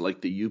movements like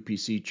the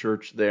UPC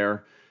Church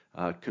there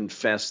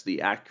confess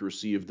the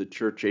accuracy of the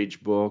Church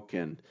Age book,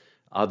 and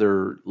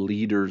other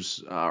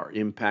leaders are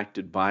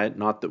impacted by it.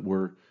 Not that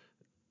we're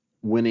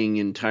winning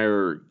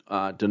entire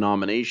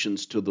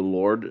denominations to the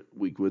Lord,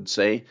 we would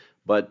say,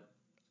 but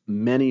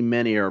many,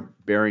 many are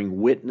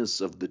bearing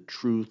witness of the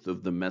truth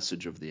of the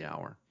message of the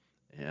hour.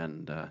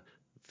 And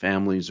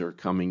families are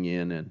coming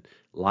in and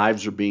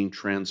lives are being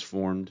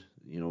transformed.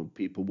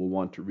 People will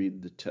want to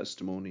read the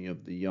testimony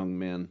of the young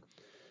man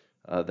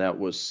that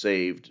was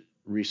saved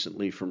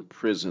recently from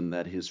prison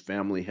that his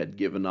family had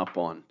given up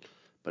on.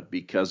 But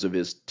because of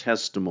his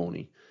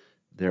testimony,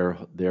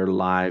 their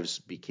lives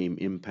became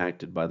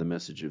impacted by the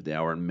message of the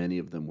hour, and many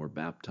of them were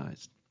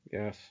baptized.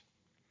 Yes.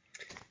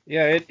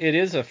 Yeah, it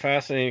is a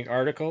fascinating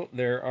article.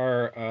 There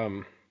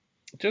are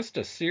just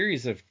a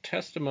series of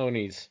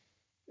testimonies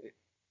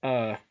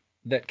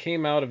that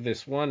came out of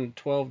this one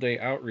 12-day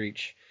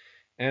outreach,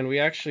 and we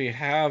actually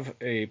have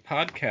a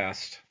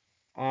podcast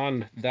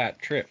on that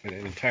trip, an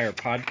entire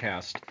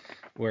podcast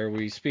where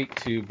we speak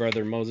to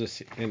Brother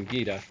Moses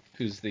Ngita,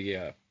 who's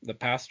the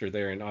pastor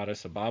there in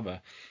Addis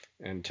Ababa,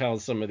 and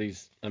tells some of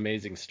these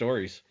amazing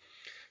stories.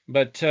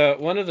 But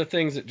one of the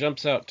things that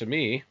jumps out to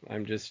me,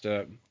 I'm just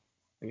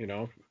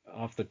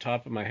off the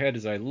top of my head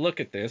as I look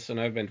at this, and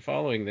I've been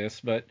following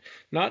this, but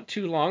not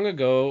too long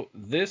ago,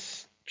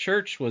 this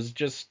church was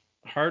just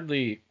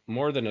hardly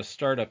more than a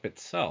startup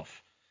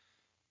itself.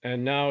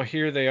 And now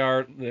here they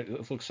are,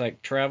 it looks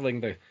like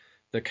traveling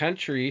the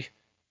country,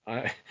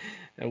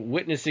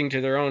 witnessing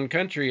to their own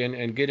country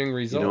and getting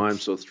results. I'm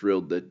so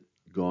thrilled that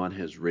God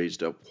has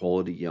raised up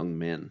quality young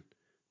men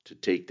to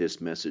take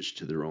this message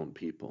to their own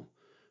people.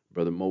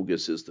 Brother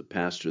Mogus is the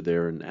pastor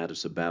there in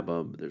Addis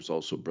Ababa. There's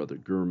also Brother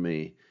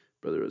Gurme,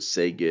 Brother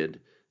Asegid.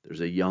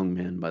 There's a young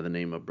man by the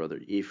name of Brother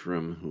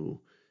Ephraim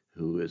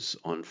who is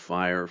on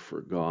fire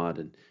for God.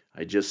 And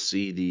I just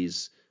see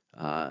these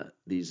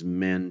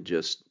men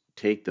just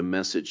take the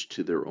message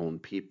to their own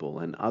people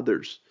and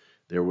others.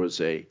 There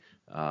was a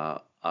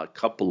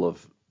couple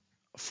of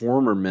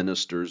former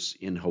ministers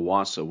in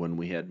Hawassa when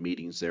we had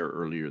meetings there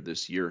earlier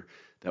this year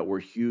that were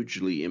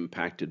hugely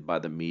impacted by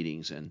the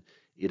meetings, and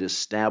it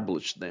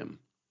established them.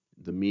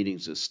 The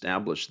meetings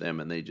established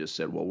them, and they just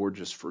said, well, we're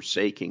just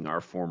forsaking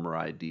our former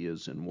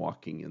ideas and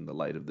walking in the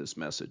light of this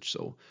message.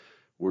 So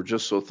we're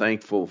just so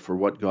thankful for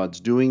what God's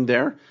doing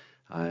there.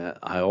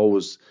 I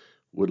always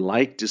would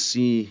like to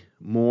see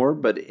more,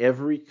 but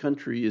every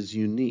country is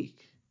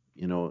unique.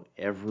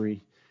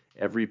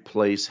 Every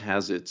place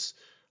has its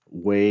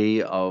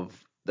way of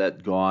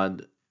that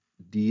God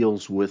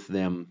deals with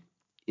them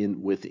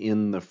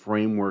within the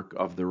framework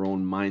of their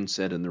own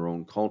mindset and their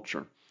own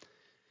culture.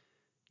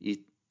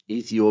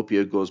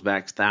 Ethiopia goes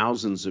back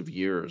thousands of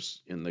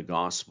years in the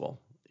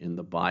gospel, in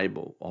the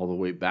Bible, all the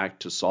way back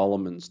to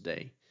Solomon's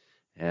day.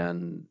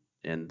 And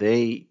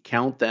they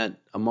count that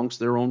amongst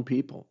their own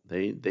people.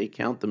 They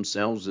count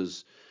themselves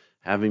as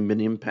having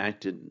been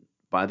impacted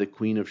by the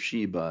Queen of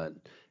Sheba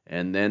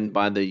and then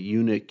by the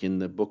eunuch in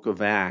the book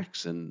of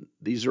Acts. And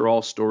these are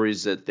all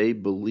stories that they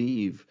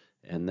believe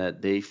and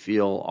that they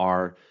feel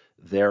are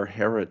their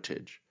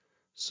heritage.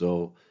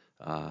 So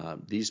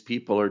these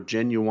people are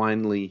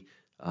genuinely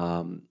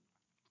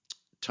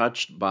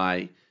touched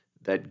by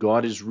that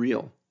God is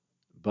real.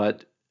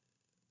 But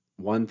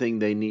one thing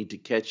they need to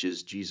catch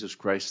is Jesus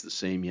Christ the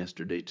same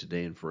yesterday,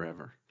 today, and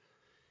forever.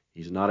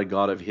 He's not a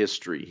God of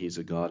history. He's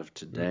a God of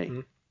today.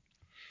 Mm-hmm.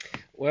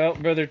 Well,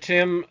 Brother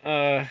Tim,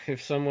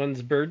 if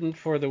someone's burdened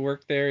for the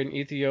work there in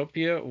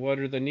Ethiopia, what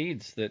are the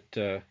needs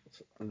that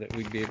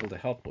we'd be able to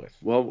help with?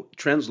 Well,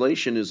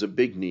 translation is a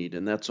big need,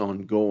 and that's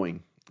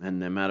ongoing.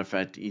 And as a matter of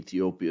fact,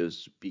 Ethiopia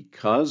is,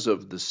 because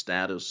of the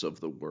status of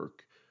the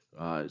work,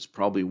 it's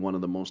probably one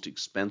of the most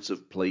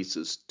expensive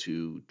places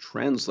to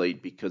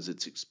translate because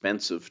it's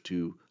expensive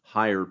to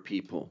hire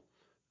people.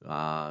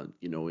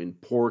 In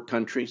poor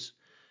countries,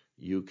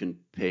 you can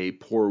pay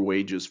poor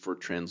wages for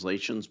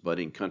translations, but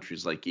in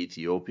countries like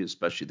Ethiopia,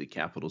 especially the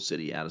capital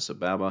city, Addis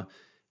Ababa,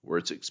 where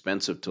it's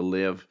expensive to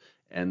live,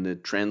 and the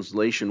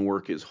translation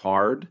work is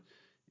hard.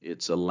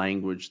 It's a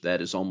language that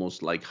is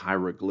almost like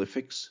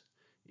hieroglyphics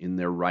in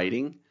their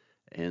writing,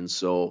 and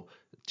so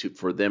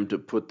for them to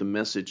put the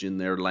message in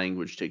their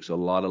language takes a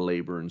lot of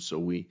labor, and so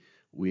we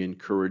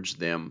encourage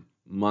them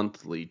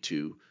monthly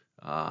to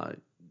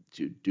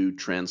do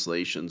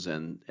translations,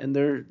 and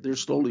they're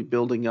slowly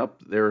building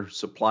up their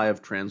supply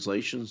of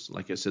translations.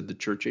 Like I said, the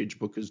Church Age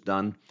book is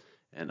done,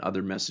 and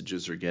other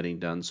messages are getting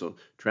done. So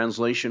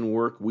translation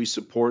work, we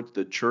support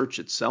the church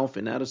itself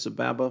in Addis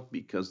Ababa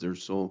because they're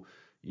so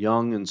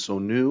young and so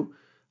new.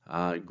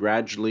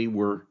 Gradually,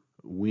 we're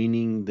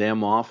weaning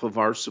them off of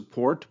our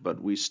support,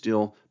 but we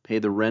still pay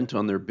the rent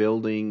on their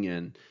building,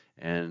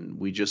 and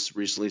we just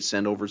recently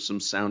sent over some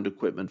sound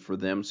equipment for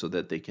them so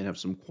that they can have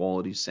some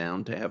quality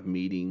sound to have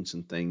meetings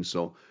and things.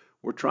 So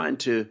we're trying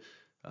to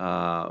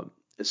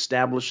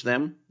establish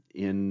them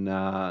in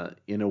a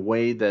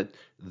way that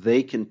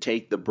they can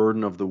take the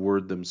burden of the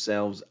word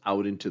themselves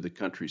out into the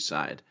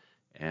countryside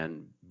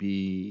and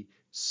be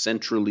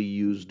centrally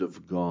used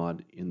of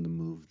God in the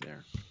move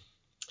there.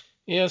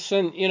 Yes,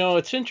 and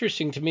it's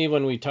interesting to me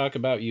when we talk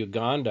about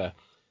Uganda,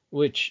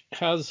 which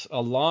has a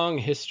long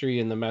history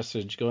in the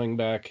message going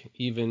back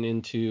even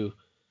into,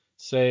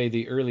 say,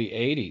 the early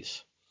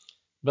 80s.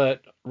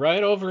 But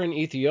right over in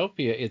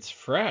Ethiopia, it's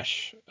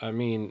fresh. I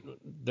mean,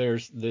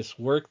 there's this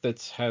work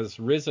that has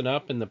risen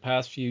up in the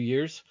past few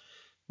years,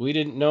 We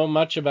didn't know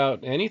much about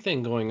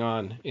anything going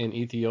on in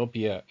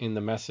Ethiopia in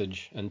the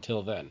message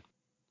until then.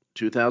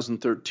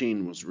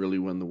 2013 was really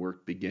when the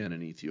work began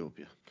in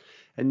Ethiopia.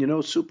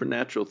 And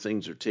supernatural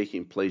things are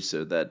taking place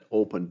there that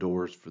open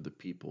doors for the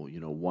people.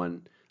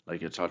 One,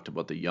 like I talked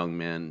about, the young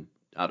man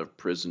out of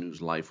prison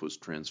whose life was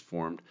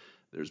transformed.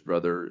 There's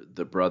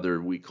the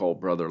brother we call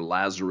Brother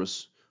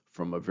Lazarus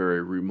from a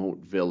very remote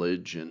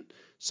village, and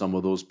some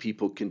of those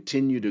people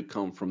continue to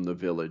come from the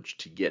village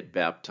to get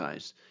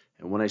baptized.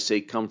 And when I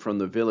say come from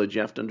the village,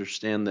 you have to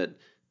understand that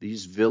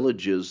these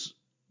villages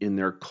in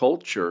their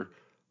culture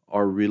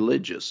are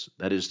religious.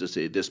 That is to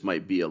say, this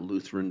might be a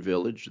Lutheran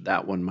village,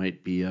 that one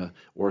might be a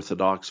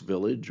Orthodox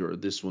village, or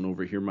this one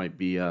over here might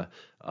be a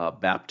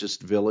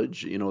Baptist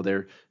village.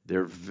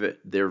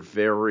 They're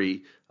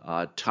very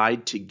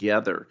tied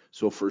together.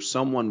 So for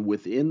someone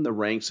within the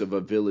ranks of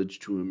a village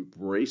to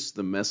embrace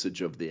the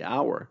message of the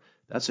hour,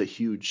 that's a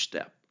huge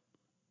step.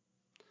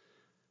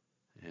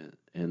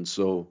 And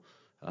so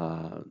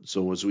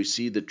as we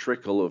see the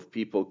trickle of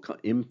people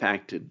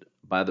impacted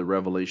by the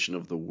revelation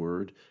of the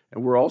word,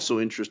 and we're also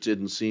interested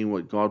in seeing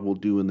what God will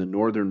do in the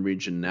northern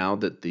region now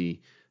that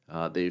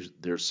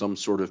there's some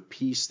sort of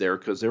peace there,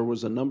 because there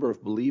was a number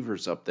of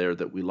believers up there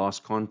that we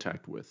lost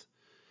contact with.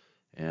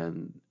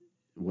 And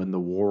when the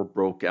war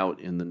broke out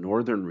in the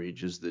northern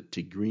regions, the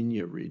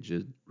Tigrinya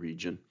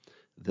region,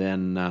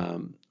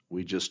 then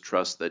we just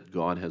trust that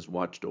God has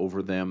watched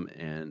over them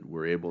and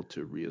we're able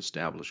to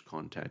reestablish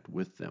contact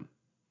with them.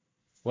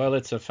 Well,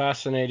 it's a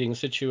fascinating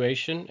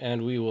situation,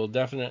 and we will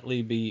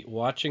definitely be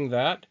watching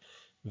that.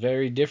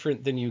 Very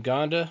different than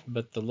Uganda,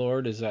 but the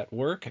Lord is at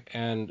work,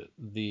 and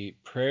the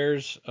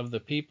prayers of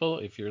the people,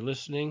 if you're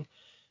listening,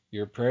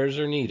 your prayers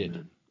are needed.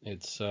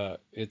 Amen.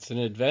 It's an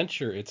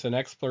adventure. It's an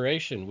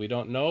exploration. We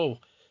don't know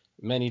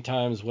many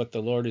times what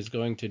the Lord is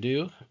going to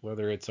do,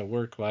 whether it's a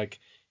work like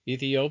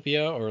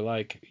Ethiopia or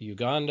like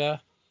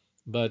Uganda,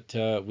 but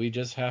we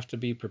just have to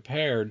be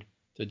prepared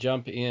to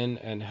jump in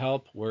and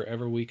help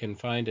wherever we can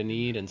find a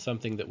need and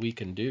something that we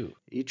can do.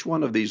 Each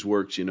one of these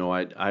works,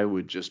 I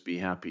would just be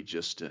happy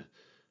just to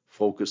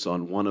focus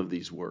on one of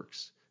these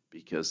works,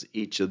 because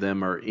each of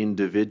them are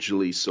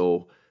individually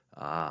so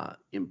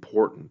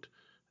important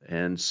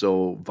and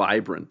so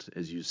vibrant,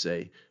 as you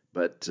say.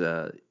 But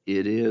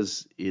it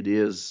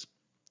is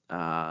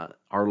our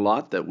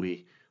lot that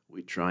we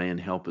try and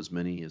help as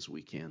many as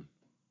we can.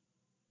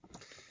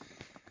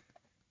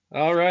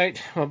 All right.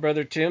 Well,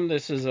 Brother Tim,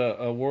 this is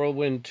a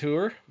whirlwind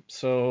tour.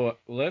 So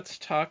let's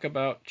talk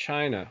about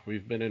China.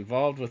 We've been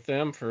involved with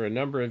them for a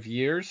number of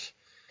years.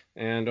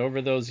 And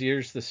over those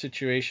years, the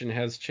situation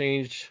has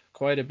changed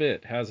quite a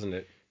bit, hasn't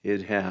it?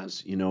 It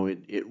has.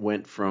 It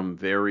went from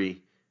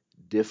very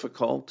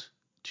difficult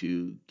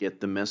to get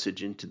the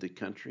message into the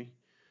country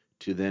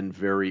to then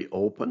very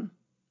open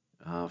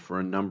for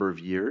a number of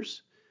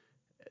years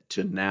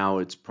to now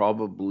it's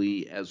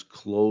probably as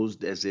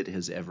closed as it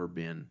has ever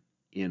been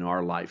in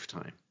our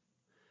lifetime,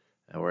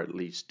 or at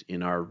least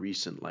in our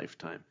recent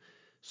lifetime.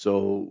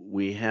 So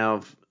we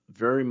have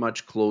very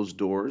much closed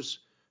doors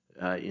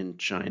in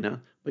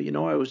China. But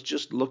I was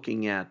just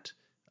looking at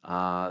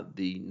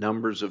the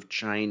numbers of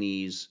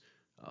Chinese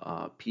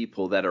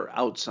people that are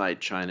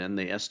outside China, and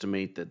they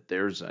estimate that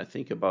there's, I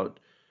think, about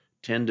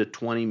 10 to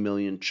 20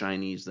 million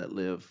Chinese that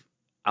live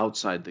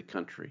outside the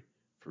country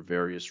for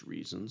various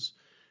reasons.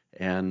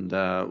 And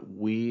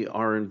we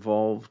are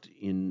involved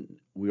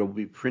we'll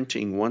be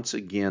printing once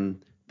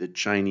again the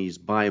Chinese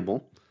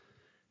Bible,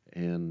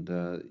 and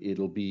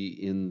it'll be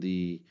in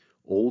the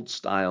old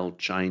style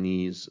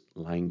Chinese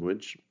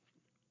language,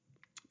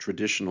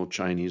 traditional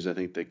Chinese, I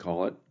think they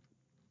call it,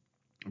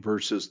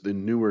 versus the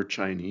newer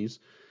Chinese,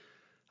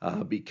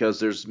 because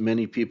there's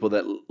many people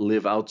that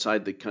live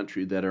outside the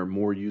country that are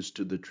more used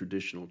to the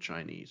traditional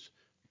Chinese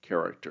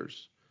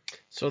characters.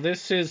 So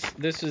this is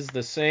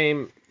the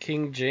same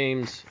King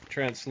James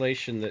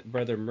translation that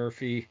Brother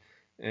Murphy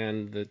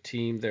and the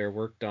team there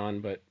worked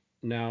on, but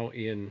now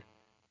in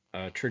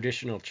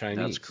traditional Chinese.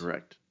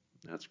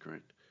 That's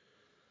correct.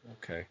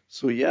 Okay.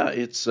 So yeah,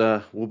 it's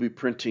we'll be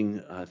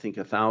printing I think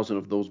 1,000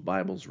 of those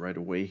Bibles right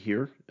away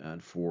here,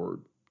 and for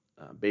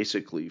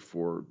basically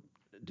for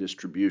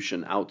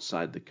distribution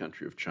outside the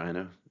country of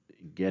China.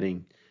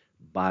 Getting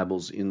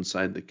Bibles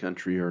inside the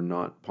country are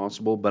not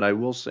possible, but I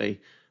will say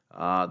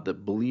the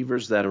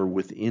believers that are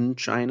within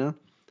China,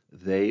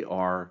 they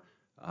are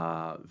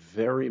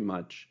very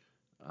much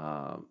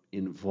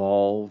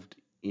involved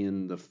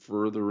in the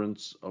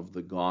furtherance of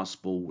the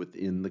gospel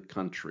within the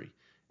country.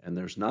 And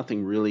there's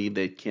nothing really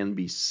that can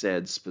be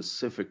said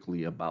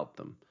specifically about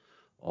them.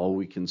 All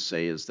we can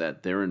say is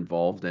that they're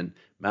involved. And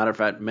matter of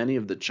fact, many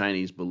of the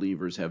Chinese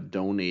believers have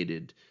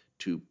donated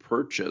to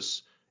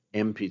purchase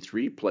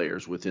MP3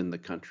 players within the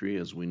country.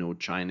 As we know,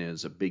 China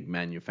is a big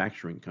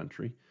manufacturing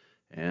country,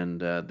 and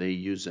they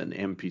use an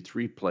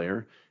MP3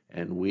 player.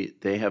 And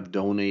they have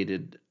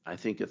donated, I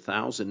think,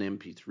 1,000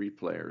 MP3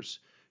 players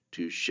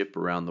to ship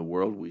around the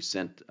world. We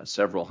sent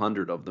several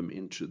hundred of them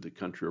into the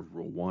country of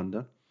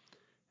Rwanda,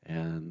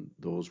 and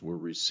those were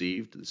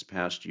received this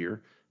past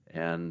year.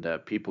 And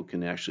people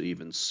can actually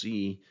even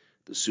see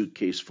the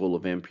suitcase full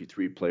of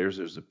MP3 players.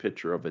 There's a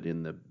picture of it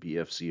in the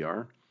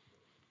BFCR.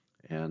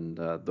 And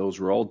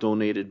those were all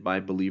donated by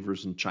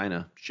believers in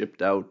China,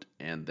 shipped out,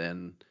 and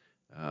then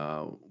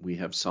we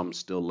have some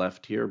still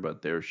left here,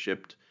 but they're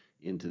shipped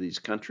into these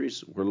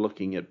countries. We're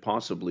looking at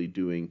possibly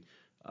doing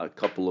a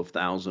couple of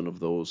thousand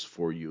of those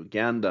for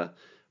Uganda,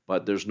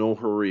 but there's no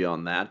hurry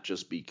on that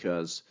just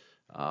because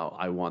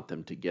I want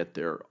them to get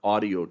their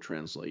audio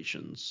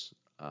translations,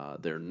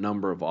 their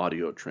number of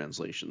audio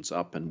translations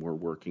up, and we're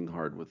working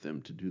hard with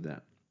them to do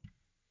that.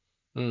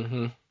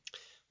 Mm-hmm.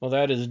 Well,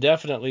 that is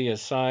definitely a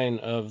sign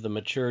of the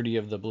maturity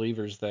of the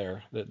believers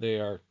there, that they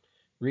are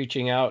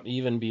reaching out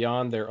even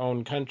beyond their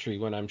own country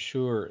when I'm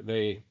sure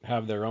they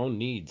have their own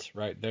needs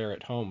right there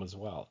at home as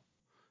well.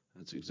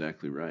 That's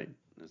exactly right.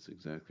 That's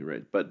exactly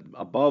right. But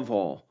above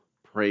all,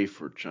 pray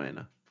for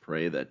China.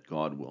 Pray that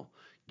God will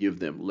give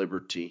them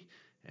liberty,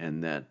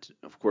 and that,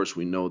 of course,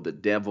 we know the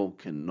devil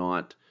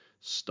cannot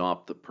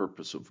stop the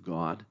purpose of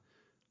God,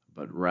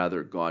 but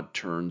rather God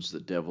turns the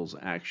devil's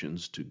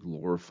actions to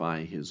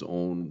glorify his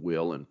own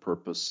will and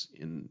purpose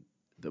in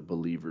the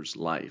believer's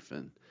life.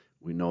 And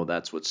we know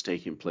that's what's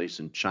taking place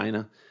in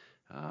China.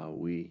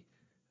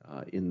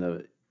 In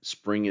the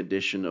spring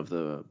edition of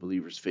the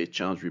Believer's Faith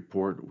Challenge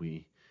Report,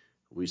 we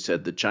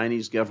said the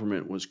Chinese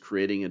government was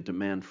creating a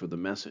demand for the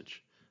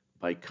message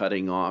by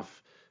cutting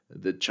off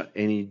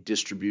any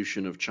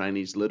distribution of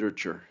Chinese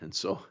literature. And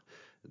so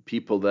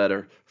people that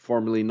are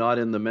formerly not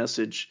in the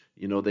message,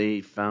 they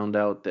found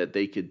out that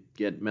they could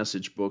get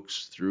message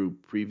books through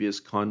previous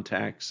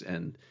contacts,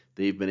 and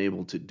they've been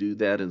able to do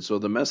that. And so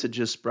the message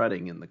is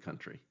spreading in the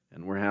country,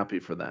 and we're happy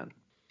for that.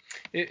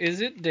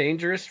 Is it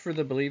dangerous for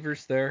the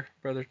believers there,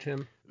 Brother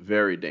Tim?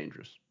 Very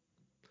dangerous.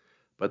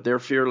 But they're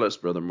fearless,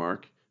 Brother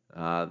Mark.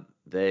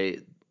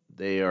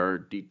 They are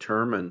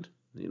determined.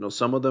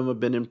 Some of them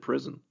have been in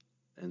prison.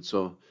 And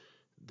so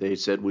they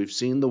said, we've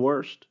seen the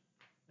worst.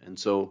 And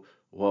so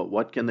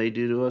what can they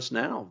do to us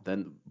now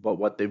than but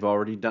what they've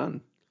already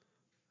done?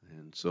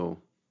 And so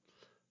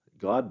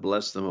God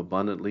bless them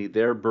abundantly.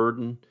 Their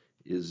burden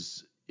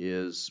is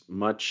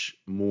much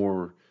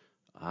more,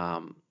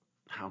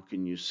 how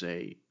can you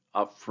say,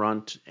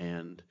 upfront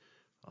and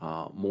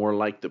more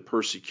like the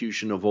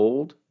persecution of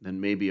old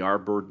than maybe our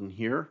burden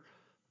here.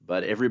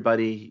 But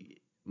everybody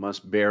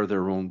must bear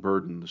their own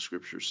burden, the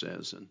scripture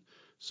says. And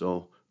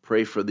so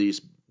pray for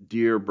these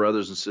dear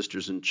brothers and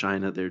sisters in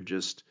China. They're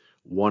just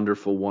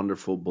wonderful,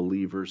 wonderful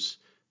believers.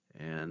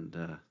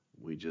 And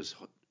we just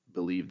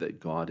believe that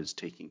God is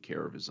taking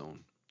care of his own.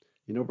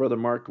 Brother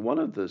Mark, one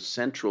of the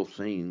central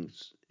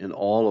things in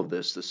all of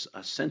this,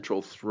 a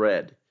central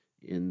thread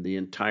in the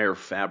entire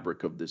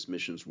fabric of this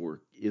missions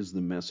work is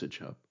the Message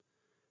Hub.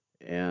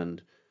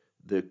 And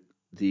the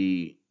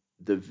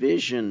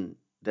vision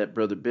that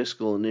Brother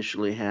Biscoe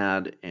initially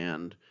had,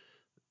 and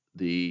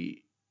the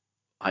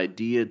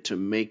idea to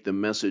make the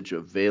message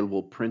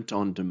available print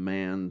on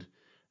demand,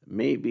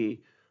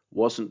 maybe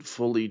wasn't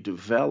fully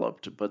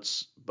developed,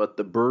 but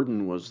the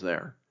burden was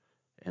there.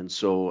 And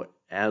so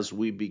as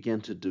we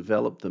begin to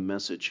develop the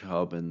Message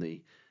Hub and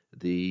the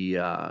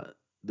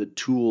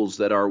tools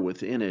that are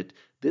within it,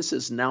 this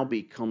has now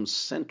become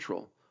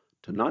central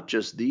to not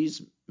just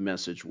these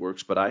message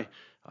works, but I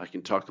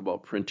can talk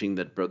about printing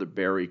that Brother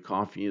Barry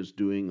Coffey is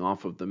doing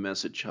off of the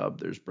Message Hub.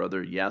 There's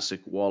Brother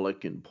Jacek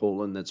Wallach in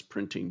Poland that's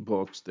printing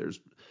books. There's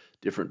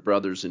different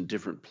brothers in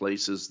different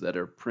places that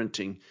are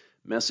printing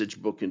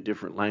message book in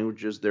different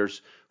languages.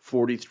 There's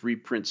 43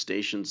 print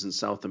stations in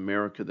South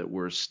America that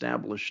were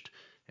established.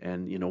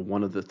 And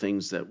one of the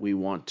things that we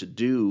want to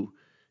do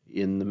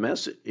in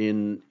the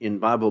in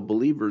Bible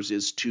Believers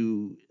is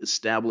to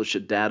establish a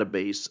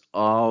database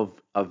of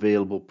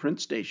available print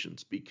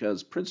stations,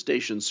 because print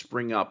stations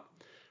spring up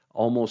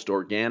almost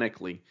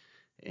organically,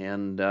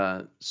 and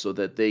so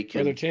that they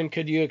can. Brother Tim,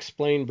 could you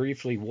explain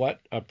briefly what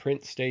a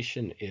print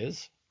station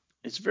is?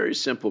 It's very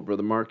simple,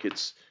 Brother Mark.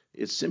 It's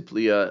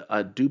simply a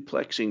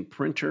duplexing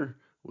printer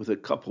with a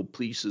couple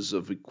pieces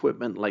of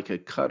equipment like a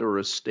cutter or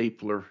a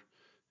stapler,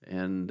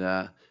 and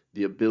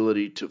the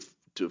ability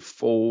to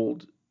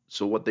fold.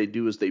 So what they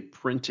do is they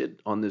print it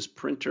on this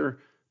printer.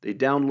 They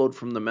download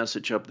from the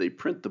Message Hub. They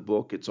print the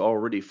book. It's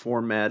already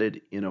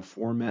formatted in a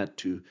format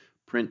to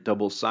print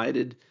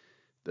double-sided.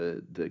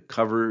 The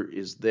cover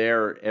is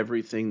there,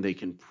 everything. They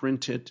can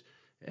print it,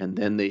 and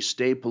then they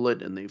staple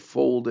it, and they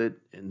fold it,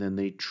 and then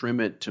they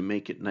trim it to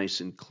make it nice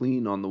and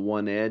clean on the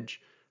one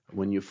edge.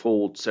 When you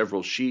fold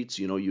several sheets,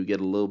 you get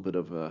a little bit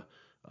of an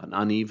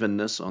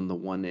unevenness on the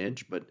one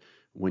edge, but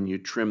when you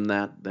trim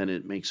that, then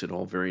it makes it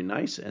all very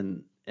nice,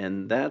 and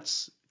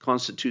that's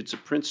constitutes a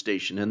print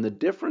station. And the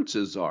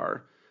differences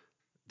are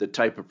the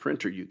type of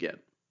printer you get.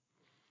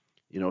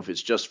 If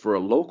it's just for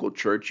a local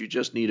church, you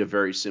just need a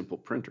very simple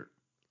printer.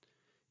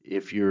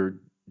 If you're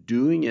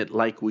doing it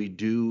like we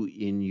do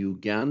in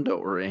Uganda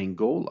or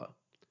Angola,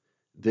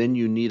 then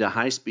you need a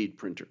high-speed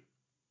printer.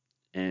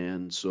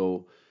 And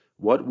so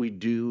what we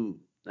do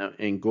now,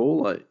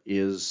 Angola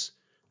is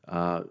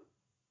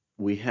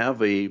we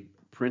have a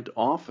print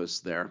office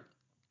there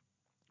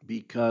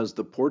because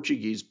the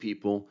Portuguese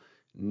people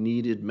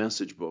needed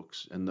message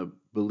books, and the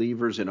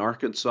believers in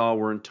Arkansas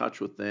were in touch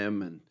with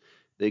them, and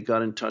they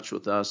got in touch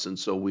with us, and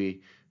so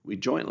we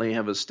jointly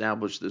have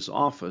established this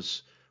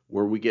office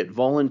where we get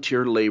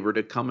volunteer labor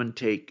to come and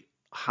take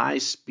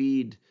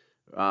high-speed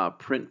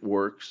print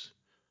works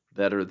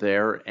that are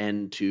there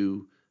and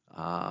to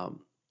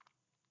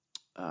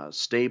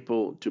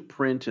staple, to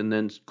print and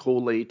then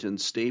collate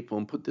and staple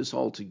and put this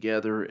all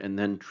together and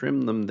then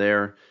trim them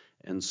there.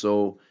 And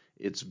so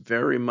it's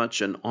very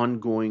much an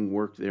ongoing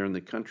work there in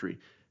the country.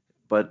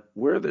 But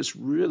where this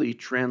really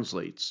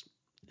translates,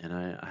 and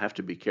I have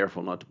to be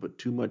careful not to put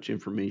too much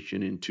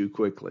information in too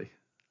quickly,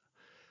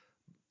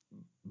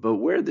 but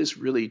where this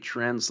really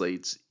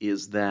translates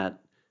is that,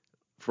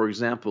 for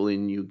example,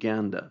 in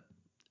Uganda,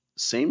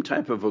 same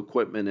type of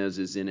equipment as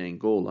is in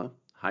Angola,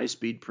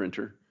 high-speed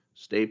printer,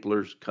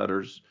 staplers,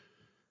 cutters,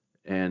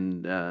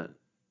 and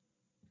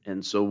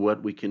so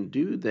what we can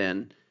do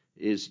then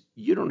is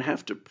you don't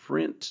have to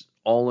print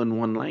all in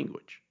one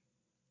language.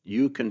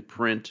 You can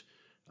print,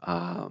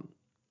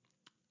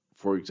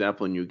 for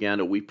example, in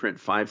Uganda, we print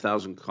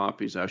 5,000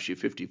 copies, actually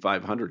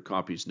 5,500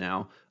 copies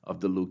now of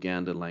the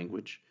Luganda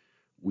language.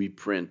 We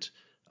print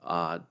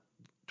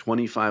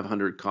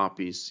 2,500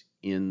 copies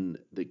in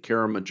the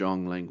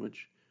Karamojong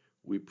language.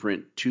 We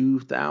print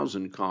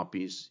 2,000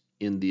 copies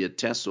in the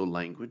Ateso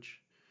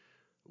language.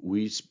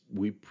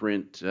 We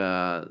print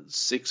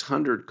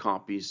 600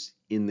 copies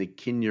in the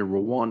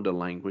Kinyarwanda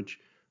language,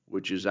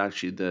 which is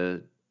actually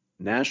the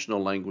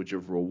national language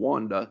of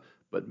Rwanda,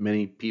 but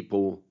many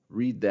people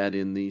read that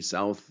in the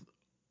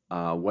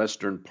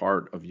southwestern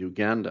part of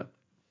Uganda.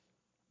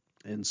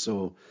 And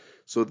so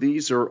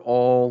these are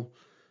all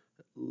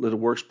little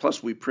works.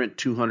 Plus, we print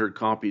 200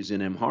 copies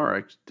in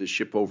Amharic to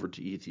ship over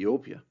to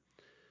Ethiopia.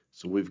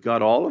 So we've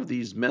got all of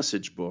these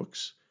message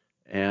books,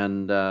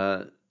 and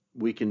the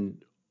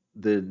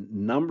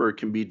number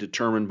can be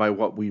determined by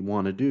what we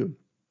want to do.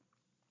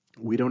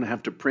 We don't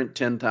have to print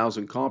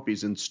 10,000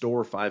 copies and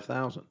store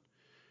 5,000.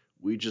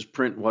 We just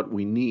print what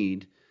we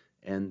need,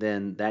 and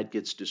then that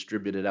gets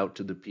distributed out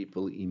to the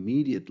people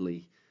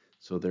immediately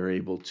so they're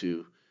able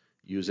to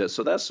use it.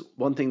 So that's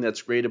one thing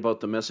that's great about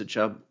the Message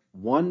Hub.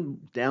 One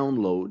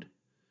download,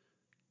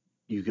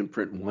 you can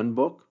print one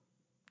book,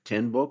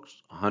 10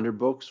 books, 100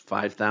 books,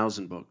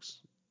 5,000 books,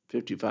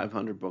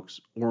 5,500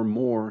 books, or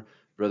more.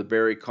 Brother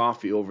Barry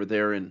Coffey over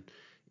there in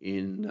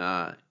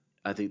I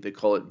think they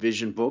call it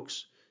Vision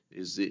Books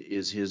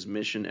is his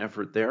mission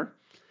effort there,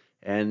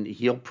 and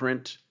he'll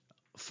print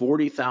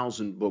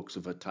 40,000 books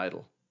of a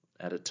title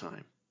at a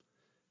time,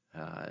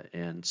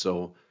 and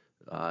so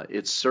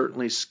it's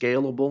certainly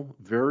scalable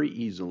very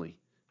easily,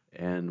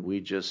 and we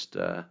just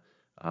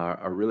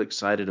are really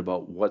excited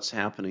about what's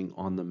happening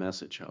on the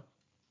Message Hub.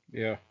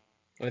 Yeah.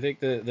 I think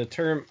the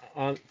term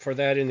for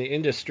that in the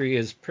industry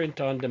is print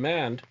on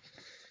demand.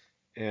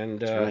 And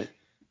That's right.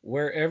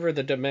 Wherever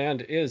the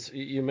demand is,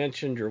 you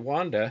mentioned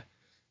Rwanda,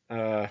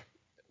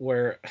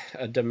 where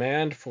a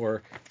demand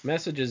for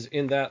messages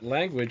in that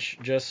language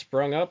just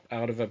sprung up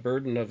out of a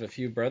burden of a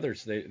few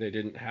brothers. They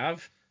didn't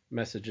have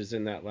messages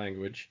in that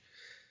language.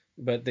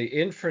 But the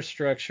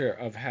infrastructure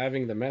of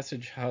having the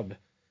Message Hub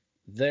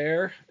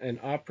there and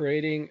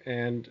operating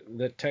and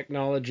the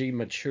technology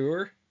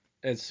mature,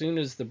 as soon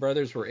as the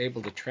brothers were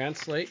able to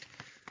translate,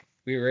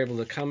 we were able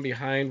to come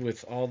behind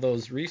with all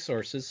those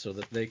resources so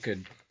that they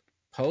could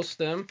post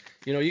them.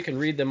 You can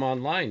read them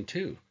online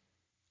too,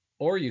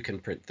 or you can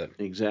print them.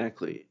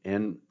 Exactly.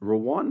 And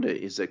Rwanda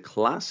is a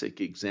classic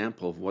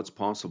example of what's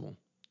possible.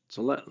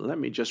 So let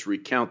me just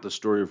recount the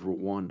story of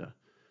Rwanda.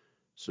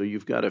 So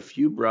you've got a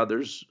few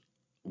brothers,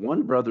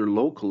 one brother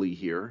locally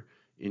here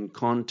in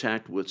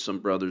contact with some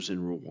brothers in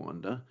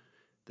Rwanda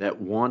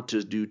that want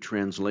to do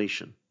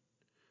translation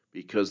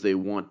because they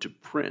want to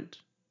print,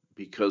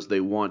 because they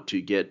want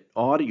to get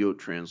audio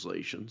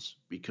translations,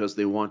 because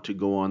they want to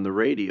go on the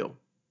radio.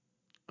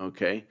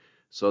 Okay,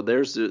 so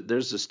there's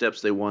the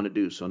steps they want to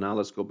do. So now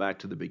let's go back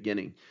to the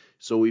beginning.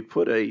 So we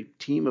put a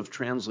team of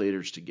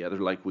translators together,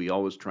 like we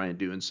always try and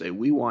do, and say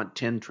we want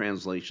 10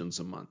 translations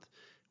a month.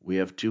 We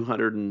have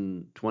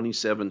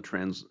 227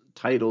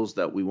 titles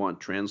that we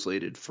want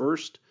translated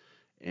first,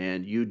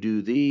 and you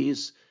do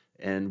these,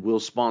 and we'll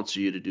sponsor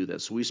you to do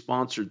that. So we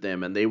sponsored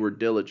them, and they were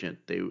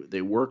diligent.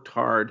 They worked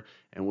hard,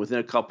 and within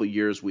a couple of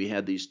years, we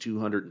had these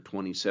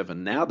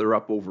 227. Now they're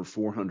up over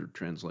 400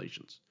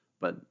 translations,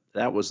 but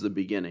that was the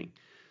beginning.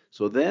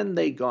 So then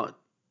they got,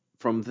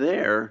 from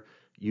there,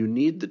 you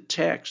need the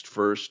text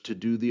first to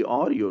do the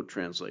audio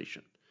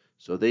translation.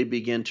 So they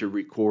begin to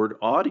record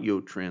audio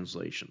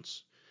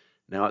translations.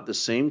 Now, at the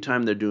same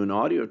time they're doing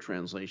audio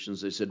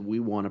translations, they said, we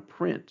want to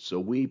print. So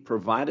we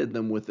provided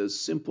them with a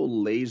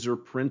simple laser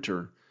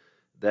printer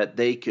that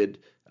they could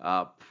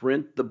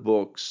print the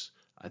books.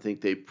 I think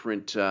they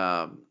print,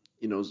 about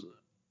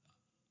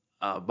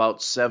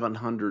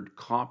 700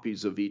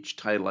 copies of each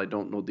title. I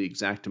don't know the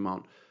exact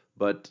amount,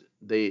 but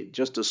they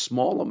just a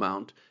small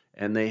amount,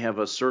 and they have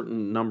a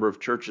certain number of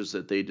churches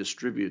that they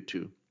distribute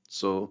to.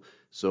 So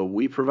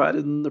we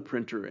provided them the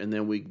printer, and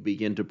then we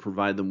begin to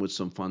provide them with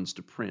some funds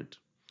to print.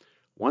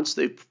 Once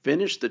they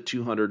finished the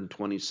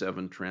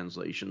 227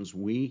 translations,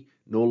 we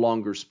no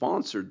longer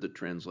sponsored the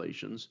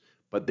translations,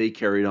 but they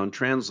carried on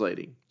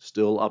translating,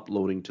 still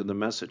uploading to the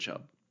Message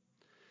Hub.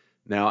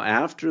 Now,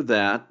 after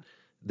that,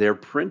 they're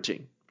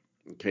printing.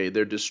 Okay,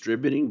 they're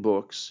distributing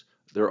books.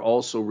 They're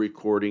also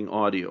recording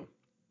audio.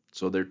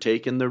 So they're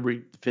taking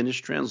the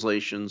finished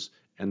translations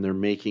and they're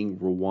making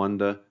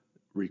Rwanda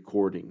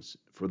recordings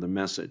for the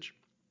message.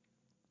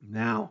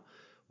 Now,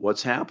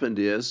 what's happened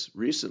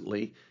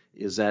recently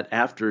is that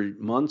after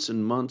months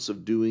and months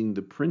of doing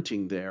the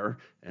printing there,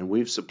 and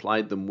we've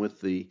supplied them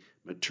with the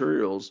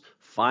materials,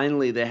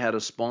 finally they had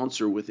a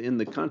sponsor within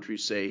the country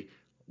say,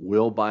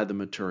 we'll buy the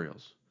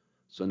materials.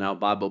 So now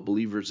Bible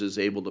Believers is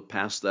able to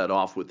pass that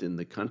off within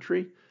the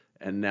country,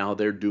 and now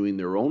they're doing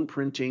their own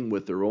printing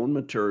with their own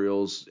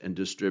materials and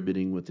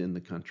distributing within the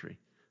country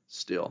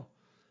still.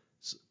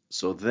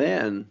 So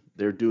then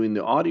they're doing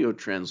the audio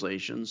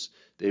translations.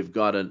 They've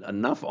got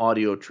enough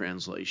audio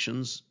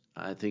translations.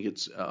 I think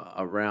it's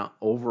around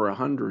over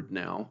 100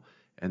 now.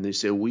 And they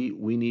say,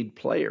 we need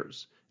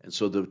players. And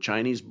so the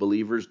Chinese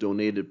believers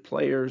donated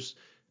players.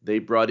 They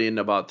brought in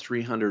about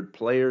 300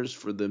 players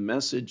for the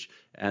message.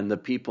 And the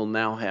people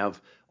now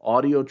have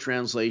audio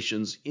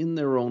translations in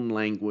their own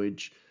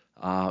language,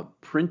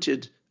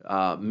 printed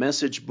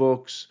message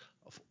books,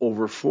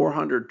 over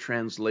 400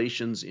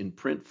 translations in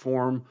print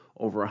form,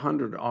 over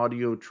 100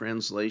 audio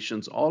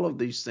translations. All of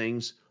these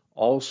things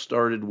all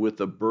started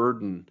with a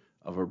burden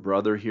of a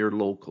brother here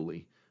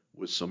locally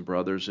with some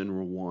brothers in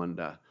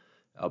Rwanda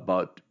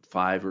about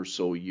 5 or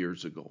so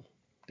years ago.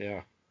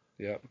 Yeah.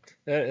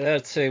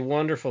 That's a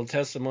wonderful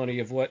testimony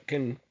of what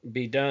can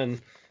be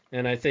done.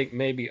 And I think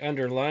maybe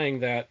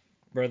underlying that,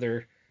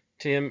 Brother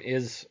Tim,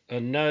 is a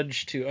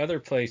nudge to other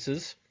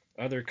places,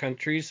 other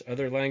countries,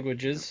 other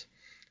languages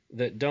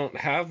that don't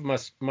have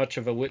much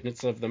of a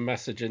witness of the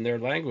message in their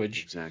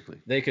language. Exactly.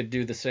 They could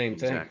do the same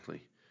thing.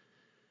 Exactly.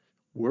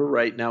 We're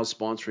right now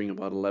sponsoring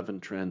about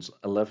 11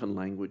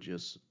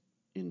 languages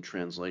in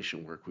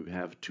translation work. We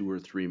have 2 or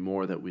 3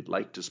 more that we'd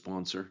like to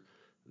sponsor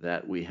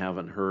that we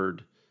haven't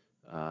heard.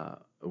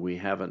 We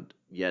haven't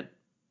yet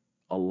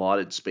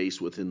allotted space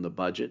within the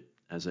budget.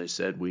 As I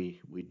said, we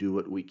do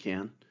what we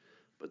can,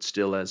 but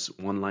still, as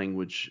one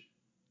language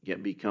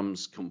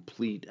becomes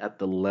complete at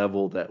the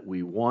level that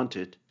we want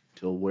it,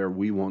 till where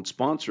we won't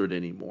sponsor it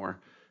anymore,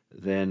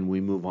 then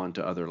we move on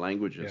to other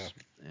languages.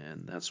 Yeah.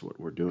 And that's what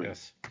we're doing.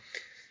 Yes.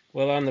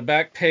 Well, on the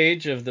back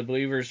page of the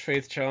Believer's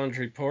Faith Challenge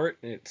report,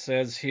 it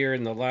says here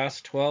in the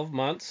last 12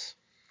 months,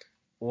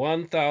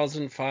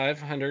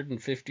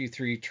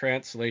 1,553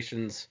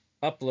 translations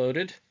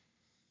uploaded,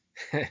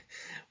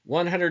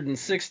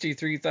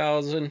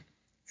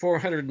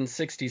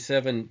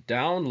 163,467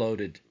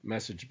 downloaded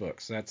message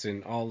books. That's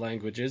in all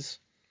languages.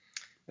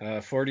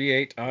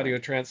 48 audio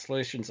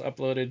translations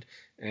uploaded,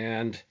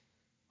 and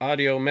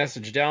audio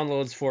message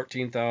downloads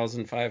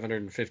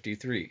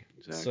 14,553.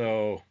 Exactly.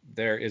 So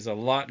there is a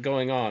lot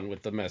going on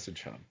with the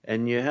Message Hub.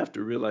 And you have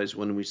to realize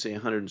when we say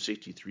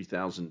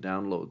 163,000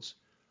 downloads,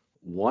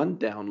 one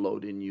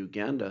download in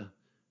Uganda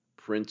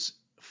prints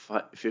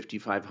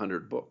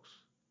 5,500 books.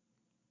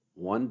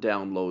 One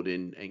download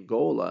in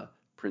Angola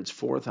prints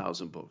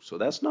 4,000 books. So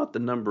that's not the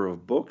number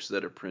of books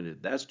that are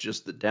printed. That's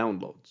just the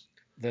downloads.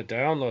 The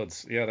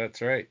downloads. Yeah,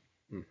 that's right.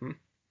 Mm-hmm.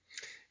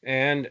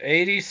 And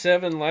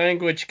 87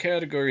 language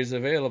categories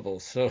available.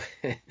 So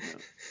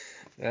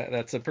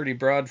that's a pretty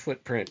broad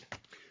footprint.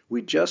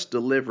 We just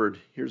delivered,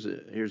 here's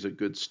a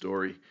good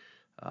story,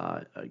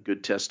 a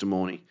good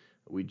testimony.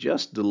 We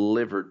just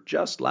delivered,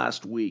 just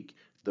last week,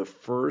 the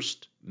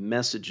first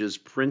messages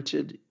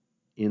printed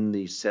in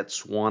the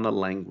Setswana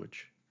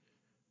language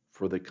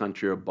for the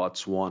country of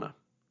Botswana.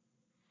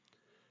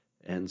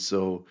 And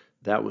so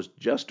that was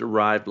just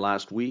arrived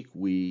last week.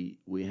 We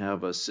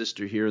have a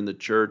sister here in the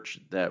church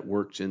that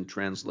works in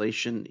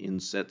translation in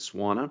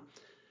Setswana,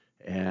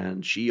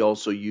 and she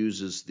also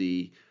uses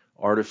the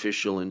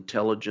artificial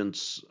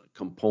intelligence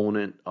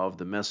component of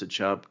the Message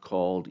Hub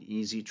called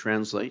Easy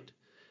Translate.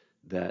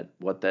 That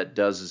what that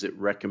does is it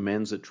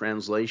recommends a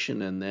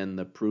translation, and then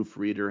the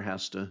proofreader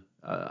has to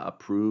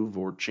approve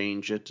or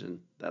change it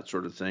and that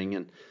sort of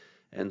thing.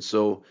 And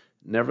so,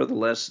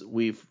 nevertheless,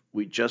 we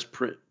just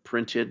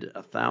printed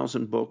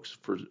 1,000 books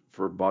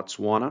for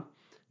Botswana,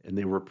 and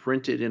they were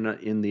printed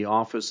in the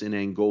office in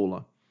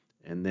Angola,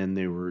 and then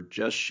they were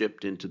just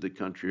shipped into the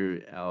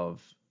country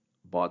of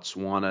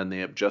Botswana, and they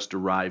have just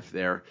arrived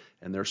there,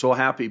 and they're so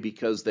happy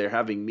because they're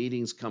having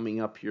meetings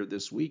coming up here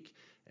this week,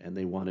 and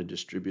they want to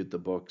distribute the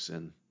books,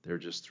 and they're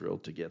just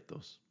thrilled to get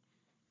those.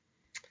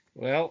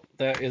 Well,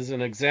 that is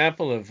an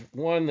example of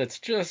one that's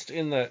just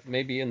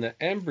maybe in the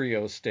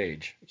embryo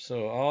stage.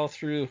 So all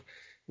through,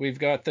 we've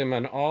got them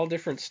on all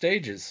different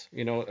stages,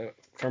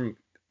 from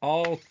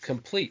all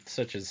complete,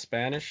 such as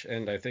Spanish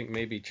and I think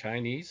maybe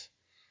Chinese.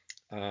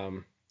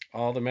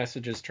 All the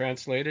messages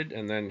translated,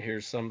 and then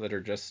here's some that are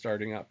just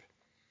starting up.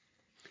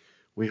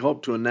 We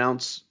hope to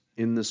announce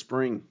in the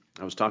spring.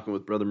 I was talking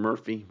with Brother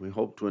Murphy. We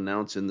hope to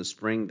announce in the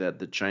spring that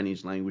the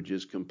Chinese language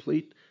is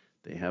complete.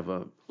 They have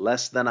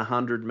less than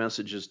 100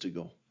 messages to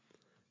go.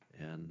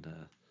 And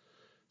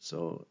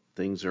so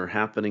things are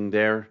happening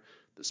there.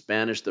 The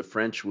Spanish, the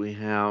French we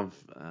have,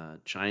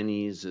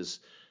 Chinese is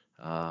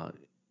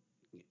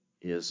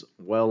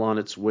well on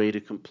its way to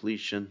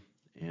completion.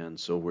 And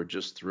so we're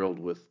just thrilled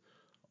with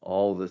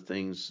all the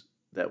things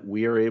that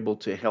we are able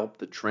to help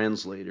the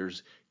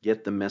translators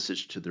get the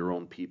message to their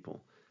own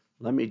people.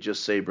 Let me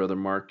just say, Brother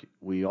Mark,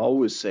 we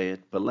always say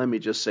it, but let me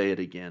just say it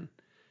again.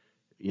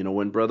 You know,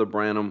 when Brother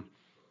Branham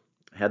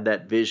had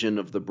that vision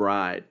of the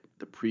bride,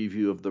 the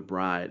preview of the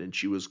bride, and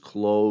she was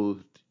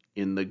clothed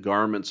in the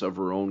garments of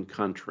her own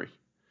country,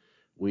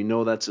 we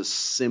know that's a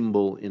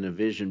symbol in a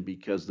vision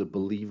because the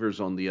believers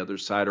on the other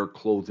side are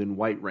clothed in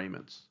white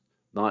raiments,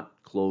 not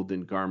clothed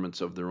in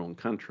garments of their own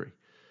country.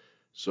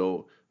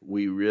 So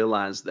we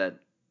realize that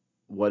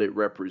what it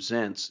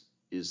represents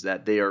is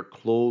that they are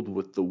clothed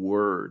with the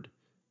Word,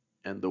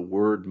 and the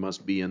Word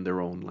must be in their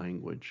own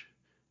language.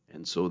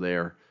 And so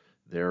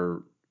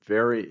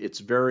it's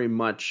very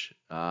much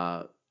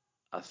a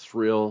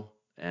thrill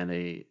and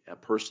a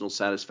personal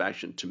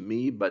satisfaction to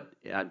me, but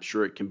I'm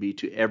sure it can be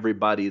to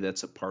everybody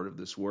that's a part of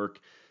this work,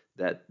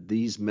 that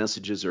these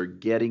messages are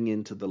getting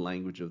into the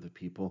language of the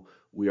people.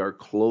 We are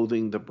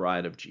clothing the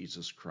bride of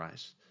Jesus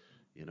Christ.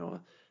 You know,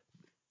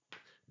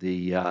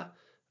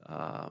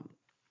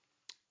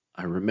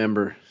 I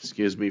remember,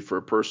 excuse me for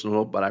a personal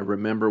note, but I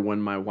remember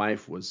when my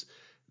wife was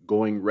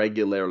going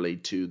regularly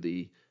to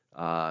the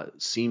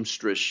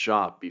seamstress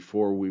shop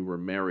before we were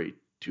married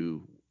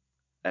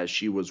as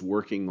she was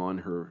working on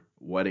her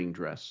wedding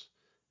dress.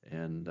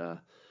 And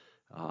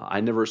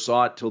I never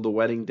saw it till the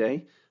wedding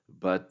day,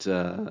 but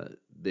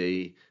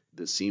the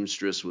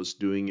seamstress was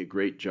doing a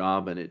great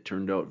job, and it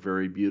turned out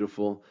very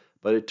beautiful.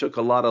 But it took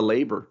a lot of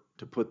labor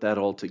to put that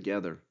all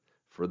together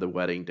for the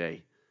wedding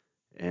day.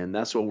 And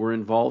that's what we're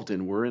involved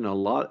in. We're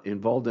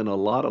involved in a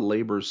lot of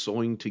labor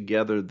sewing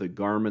together the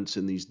garments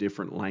in these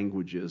different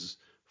languages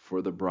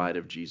for the bride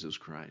of Jesus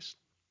Christ.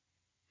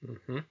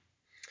 Mm-hmm.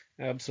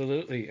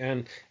 Absolutely.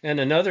 And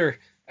another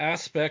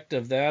aspect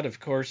of that, of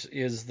course,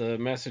 is the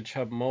Message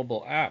Hub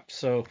mobile app.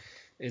 So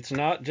it's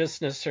not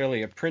just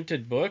necessarily a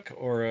printed book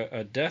or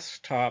a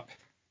desktop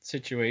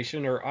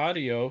situation or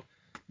audio,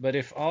 but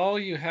if all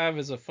you have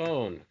is a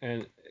phone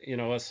and, you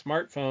know, a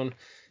smartphone,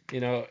 you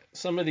know,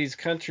 some of these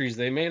countries,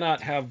 they may not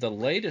have the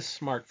latest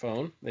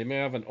smartphone. They may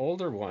have an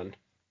older one,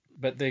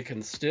 but they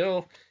can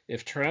still,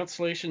 if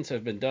translations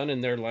have been done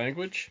in their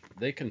language,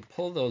 they can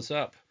pull those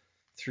up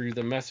through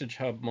the Message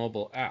Hub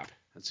mobile app.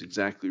 That's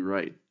exactly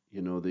right.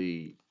 You know,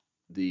 the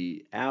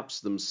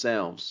apps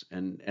themselves,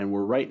 and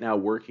we're right now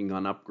working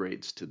on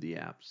upgrades to the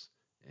apps,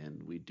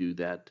 and we do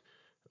that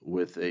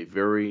with a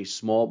very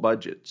small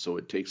budget, so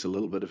it takes a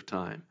little bit of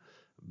time.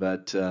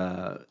 But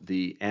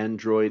the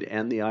Android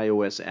and the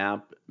iOS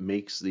app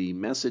makes the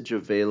message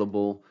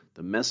available,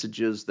 the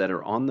messages that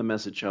are on the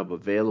Message Hub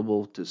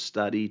available to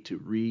study, to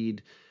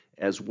read,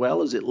 as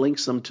well as it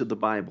links them to the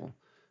Bible,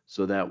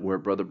 so that where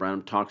Brother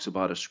Branham talks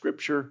about a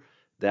scripture,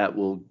 that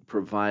will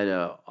provide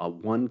a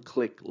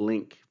one-click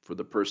link for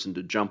the person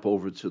to jump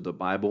over to the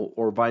Bible,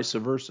 or vice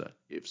versa.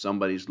 If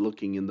somebody's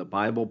looking in the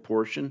Bible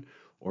portion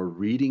or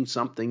reading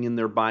something in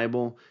their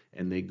Bible,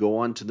 and they go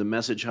onto the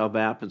Message Hub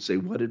app and say,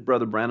 what did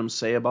Brother Branham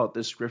say about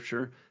this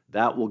scripture?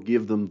 That will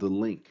give them the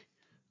link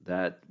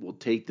that will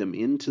take them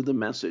into the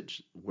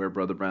message where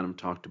Brother Branham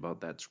talked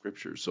about that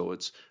scripture. So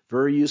it's a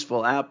very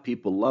useful app.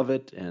 People love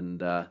it,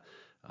 and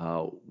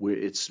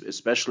it's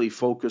especially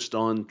focused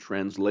on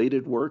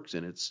translated works,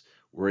 and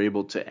we're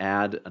able to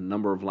add a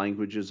number of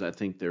languages. I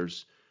think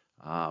there's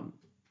I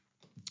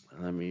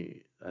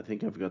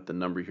think I've got the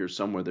number here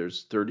somewhere.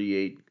 There's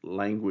 38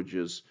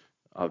 languages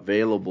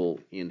available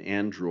in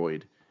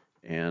Android,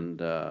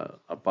 and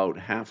about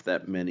half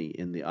that many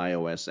in the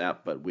iOS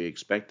app, but we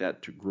expect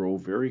that to grow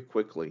very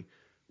quickly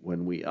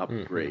when we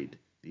upgrade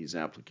these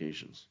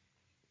applications.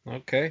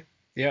 Okay.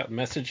 Yeah,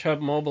 Message Hub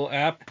mobile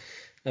app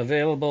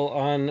available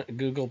on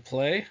Google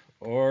Play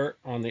or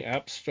on the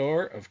App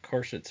Store. Of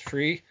course, it's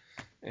free.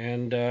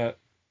 And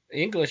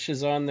English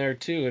is on there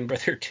too. And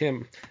Brother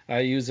Tim, I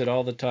use it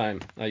all the time.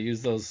 I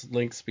use those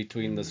links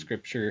between the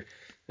scripture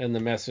and the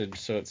message,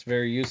 so it's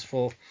very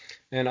useful.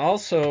 And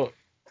also,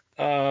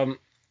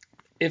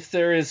 if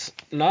there is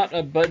not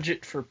a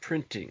budget for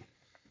printing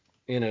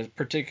in a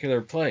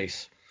particular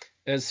place,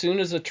 as soon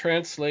as a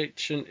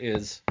translation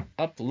is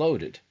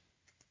uploaded,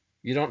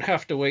 you don't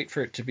have to wait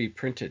for it to be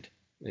printed.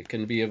 It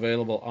can be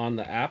available on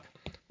the app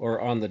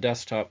or on the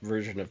desktop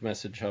version of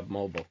Message Hub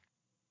Mobile.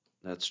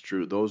 That's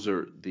true. Those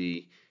are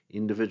the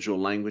individual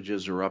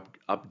languages are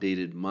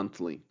updated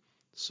monthly,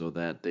 so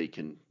that they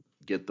can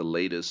get the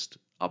latest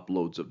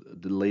uploads of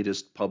the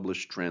latest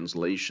published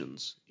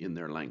translations in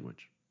their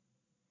language.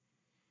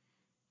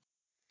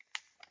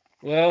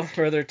 Well,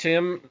 Brother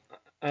Tim,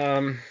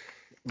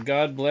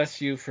 God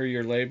bless you for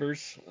your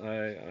labors.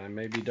 I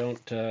maybe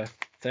don't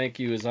thank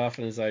you as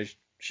often as I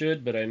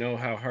should, but I know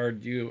how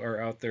hard you are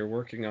out there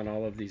working on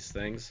all of these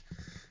things.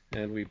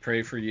 And we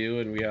pray for you,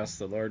 and we ask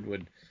the Lord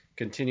would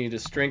continue to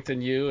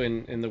strengthen you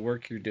in the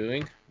work you're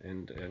doing.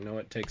 And I know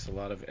it takes a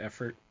lot of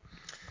effort.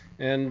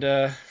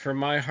 And from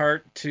my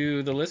heart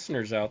to the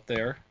listeners out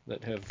there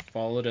that have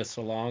followed us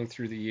along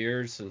through the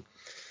years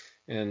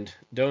and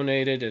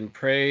donated and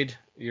prayed,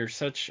 you're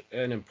such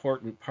an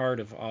important part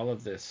of all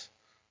of this.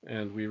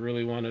 And we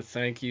really want to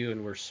thank you,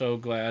 and we're so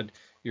glad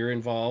you're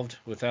involved.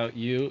 Without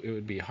you, it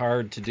would be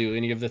hard to do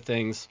any of the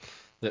things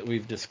that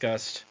we've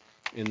discussed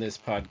in this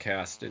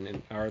podcast and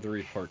in our other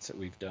reports that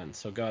we've done.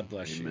 So God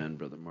bless you. Amen,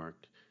 Brother Mark.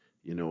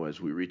 You know,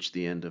 as we reach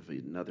the end of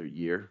another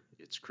year,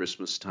 it's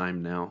Christmas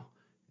time now,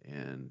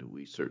 and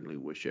we certainly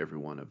wish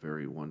everyone a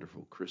very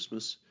wonderful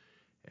Christmas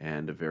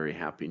and a very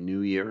happy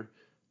New Year.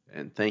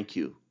 And thank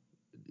you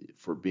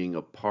for being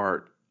a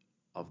part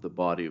of the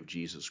body of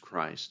Jesus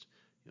Christ.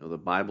 You know, the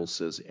Bible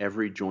says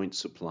every joint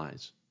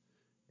supplies,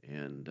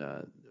 and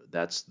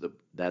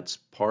that's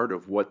part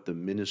of what the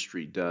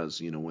ministry does.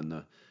 You know, when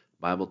the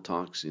Bible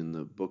talks in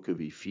the book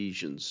of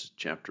Ephesians,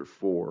 chapter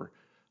 4,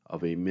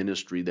 of a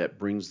ministry that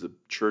brings the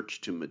church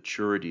to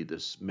maturity,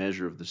 this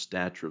measure of the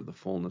stature of the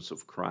fullness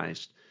of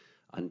Christ,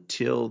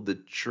 until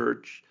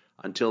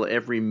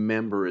every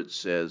member, it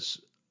says,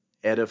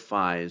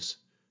 edifies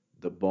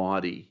the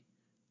body.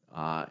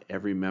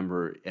 Every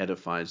member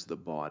edifies the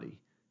body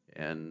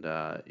and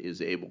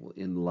is able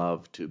in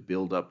love to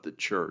build up the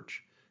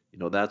church. You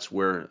know, that's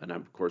where, and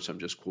of course I'm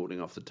just quoting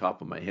off the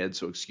top of my head,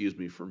 so excuse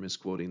me for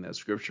misquoting that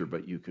scripture,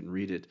 but you can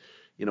read it.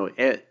 You know,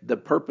 the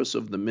purpose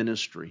of the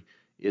ministry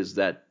is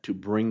that to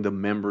bring the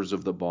members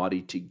of the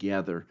body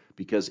together,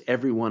 because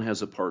everyone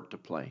has a part to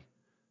play.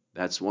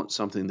 That's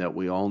something that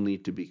we all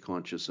need to be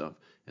conscious of.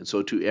 And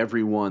so to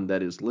everyone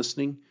that is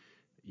listening,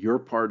 your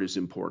part is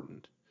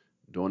important.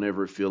 Don't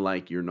ever feel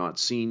like you're not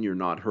seen, you're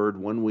not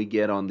heard. When we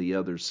get on the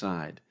other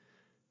side,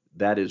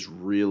 that is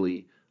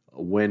really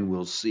when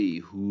we'll see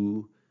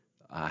who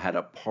had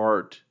a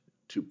part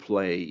to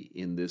play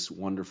in this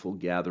wonderful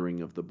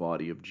gathering of the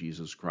body of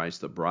Jesus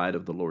Christ, the bride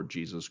of the Lord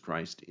Jesus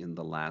Christ in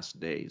the last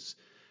days.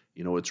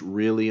 You know, it's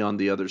really on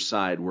the other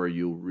side where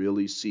you'll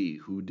really see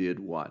who did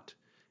what.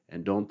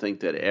 And don't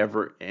think that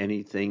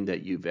anything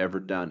that you've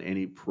ever done,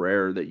 any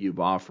prayer that you've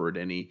offered,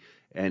 any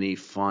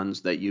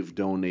funds that you've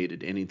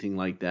donated, anything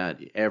like that,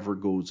 ever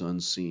goes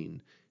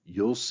unseen.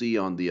 You'll see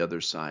on the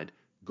other side,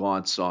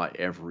 God saw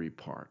every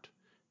part.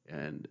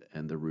 And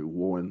the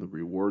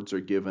rewards are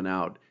given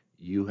out,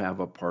 you have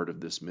a part of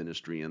this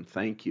ministry. And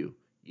thank you,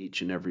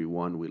 each and every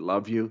one. We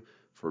love you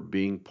for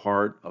being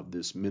part of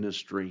this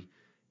ministry.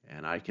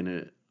 And I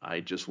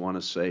just want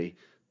to say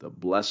the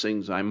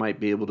blessings, I might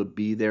be able to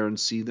be there and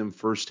see them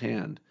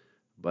firsthand,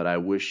 but I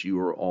wish you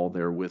were all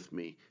there with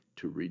me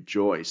to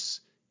rejoice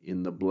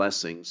in the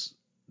blessings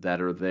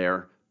that are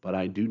there. But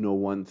I do know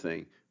one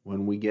thing,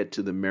 when we get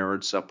to the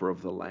marriage supper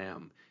of the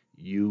Lamb,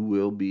 you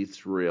will be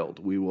thrilled.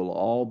 We will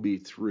all be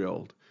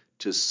thrilled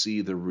to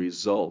see the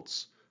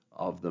results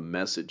of the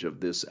message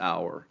of this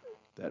hour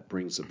that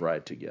brings the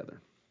bride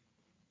together.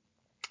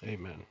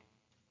 Amen.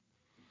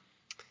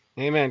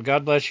 Amen.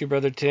 God bless you,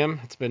 Brother Tim.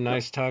 It's been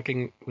nice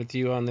talking with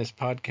you on this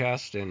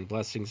podcast, and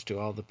blessings to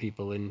all the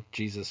people in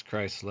Jesus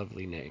Christ's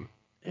lovely name.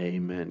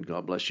 Amen.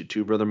 God bless you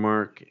too, Brother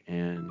Mark,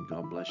 and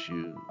God bless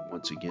you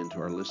once again to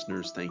our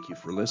listeners. Thank you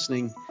for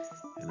listening,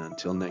 and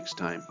until next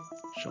time,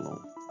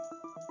 shalom.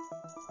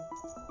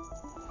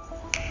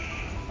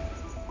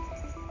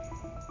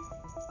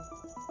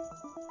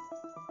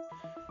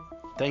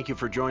 Thank you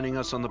for joining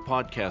us on the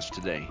podcast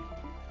today.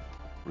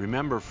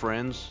 Remember,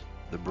 friends,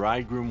 the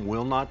bridegroom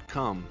will not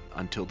come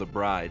until the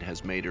bride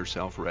has made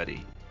herself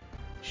ready.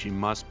 She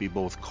must be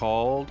both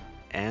called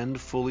and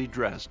fully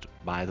dressed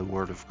by the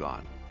Word of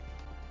God.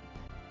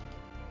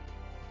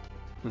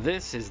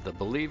 This is the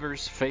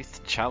Believer's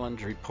Faith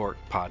Challenge Report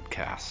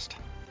podcast.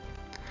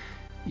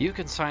 You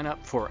can sign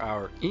up for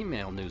our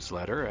email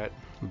newsletter at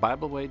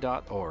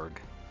BibleWay.org.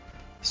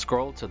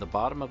 Scroll to the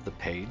bottom of the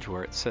page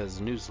where it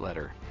says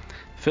Newsletter.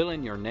 Fill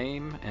in your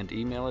name and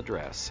email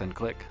address and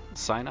click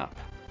Sign Up.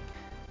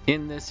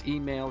 In this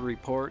email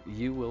report,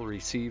 you will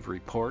receive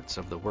reports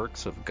of the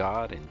works of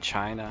God in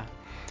China,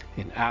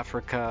 in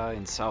Africa,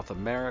 in South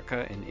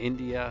America, in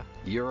India,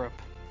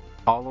 Europe,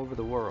 all over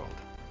the world.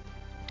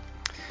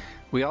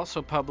 We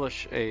also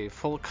publish a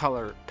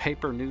full-color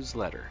paper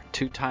newsletter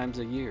 2 times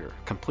a year,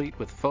 complete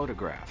with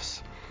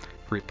photographs,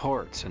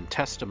 reports, and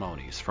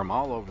testimonies from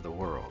all over the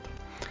world.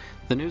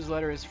 The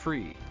newsletter is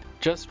free.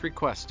 Just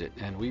request it,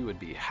 and we would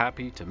be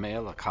happy to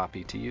mail a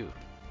copy to you.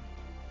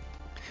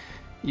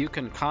 You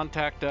can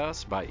contact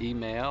us by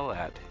email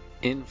at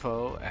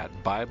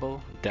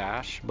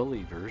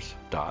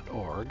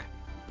info@bible-believers.org.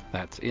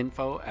 That's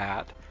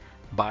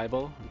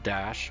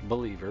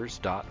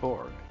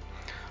info@bible-believers.org.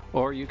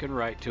 Or you can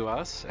write to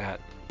us at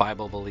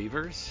Bible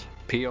Believers,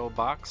 P.O.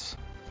 Box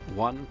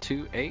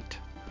 128,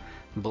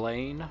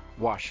 Blaine,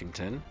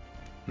 Washington,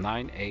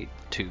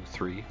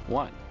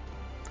 98231.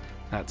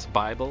 That's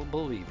Bible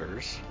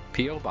Believers,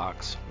 P.O.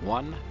 Box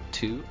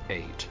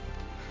 128,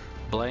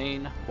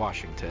 Blaine,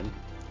 Washington,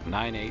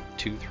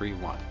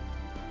 98231.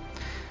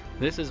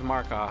 This is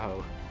Mark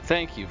Aho.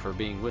 Thank you for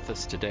being with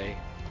us today,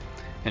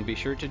 and be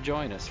sure to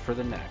join us for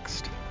the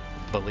next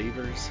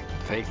Believer's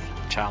Faith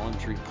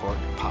Challenge Report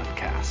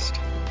podcast.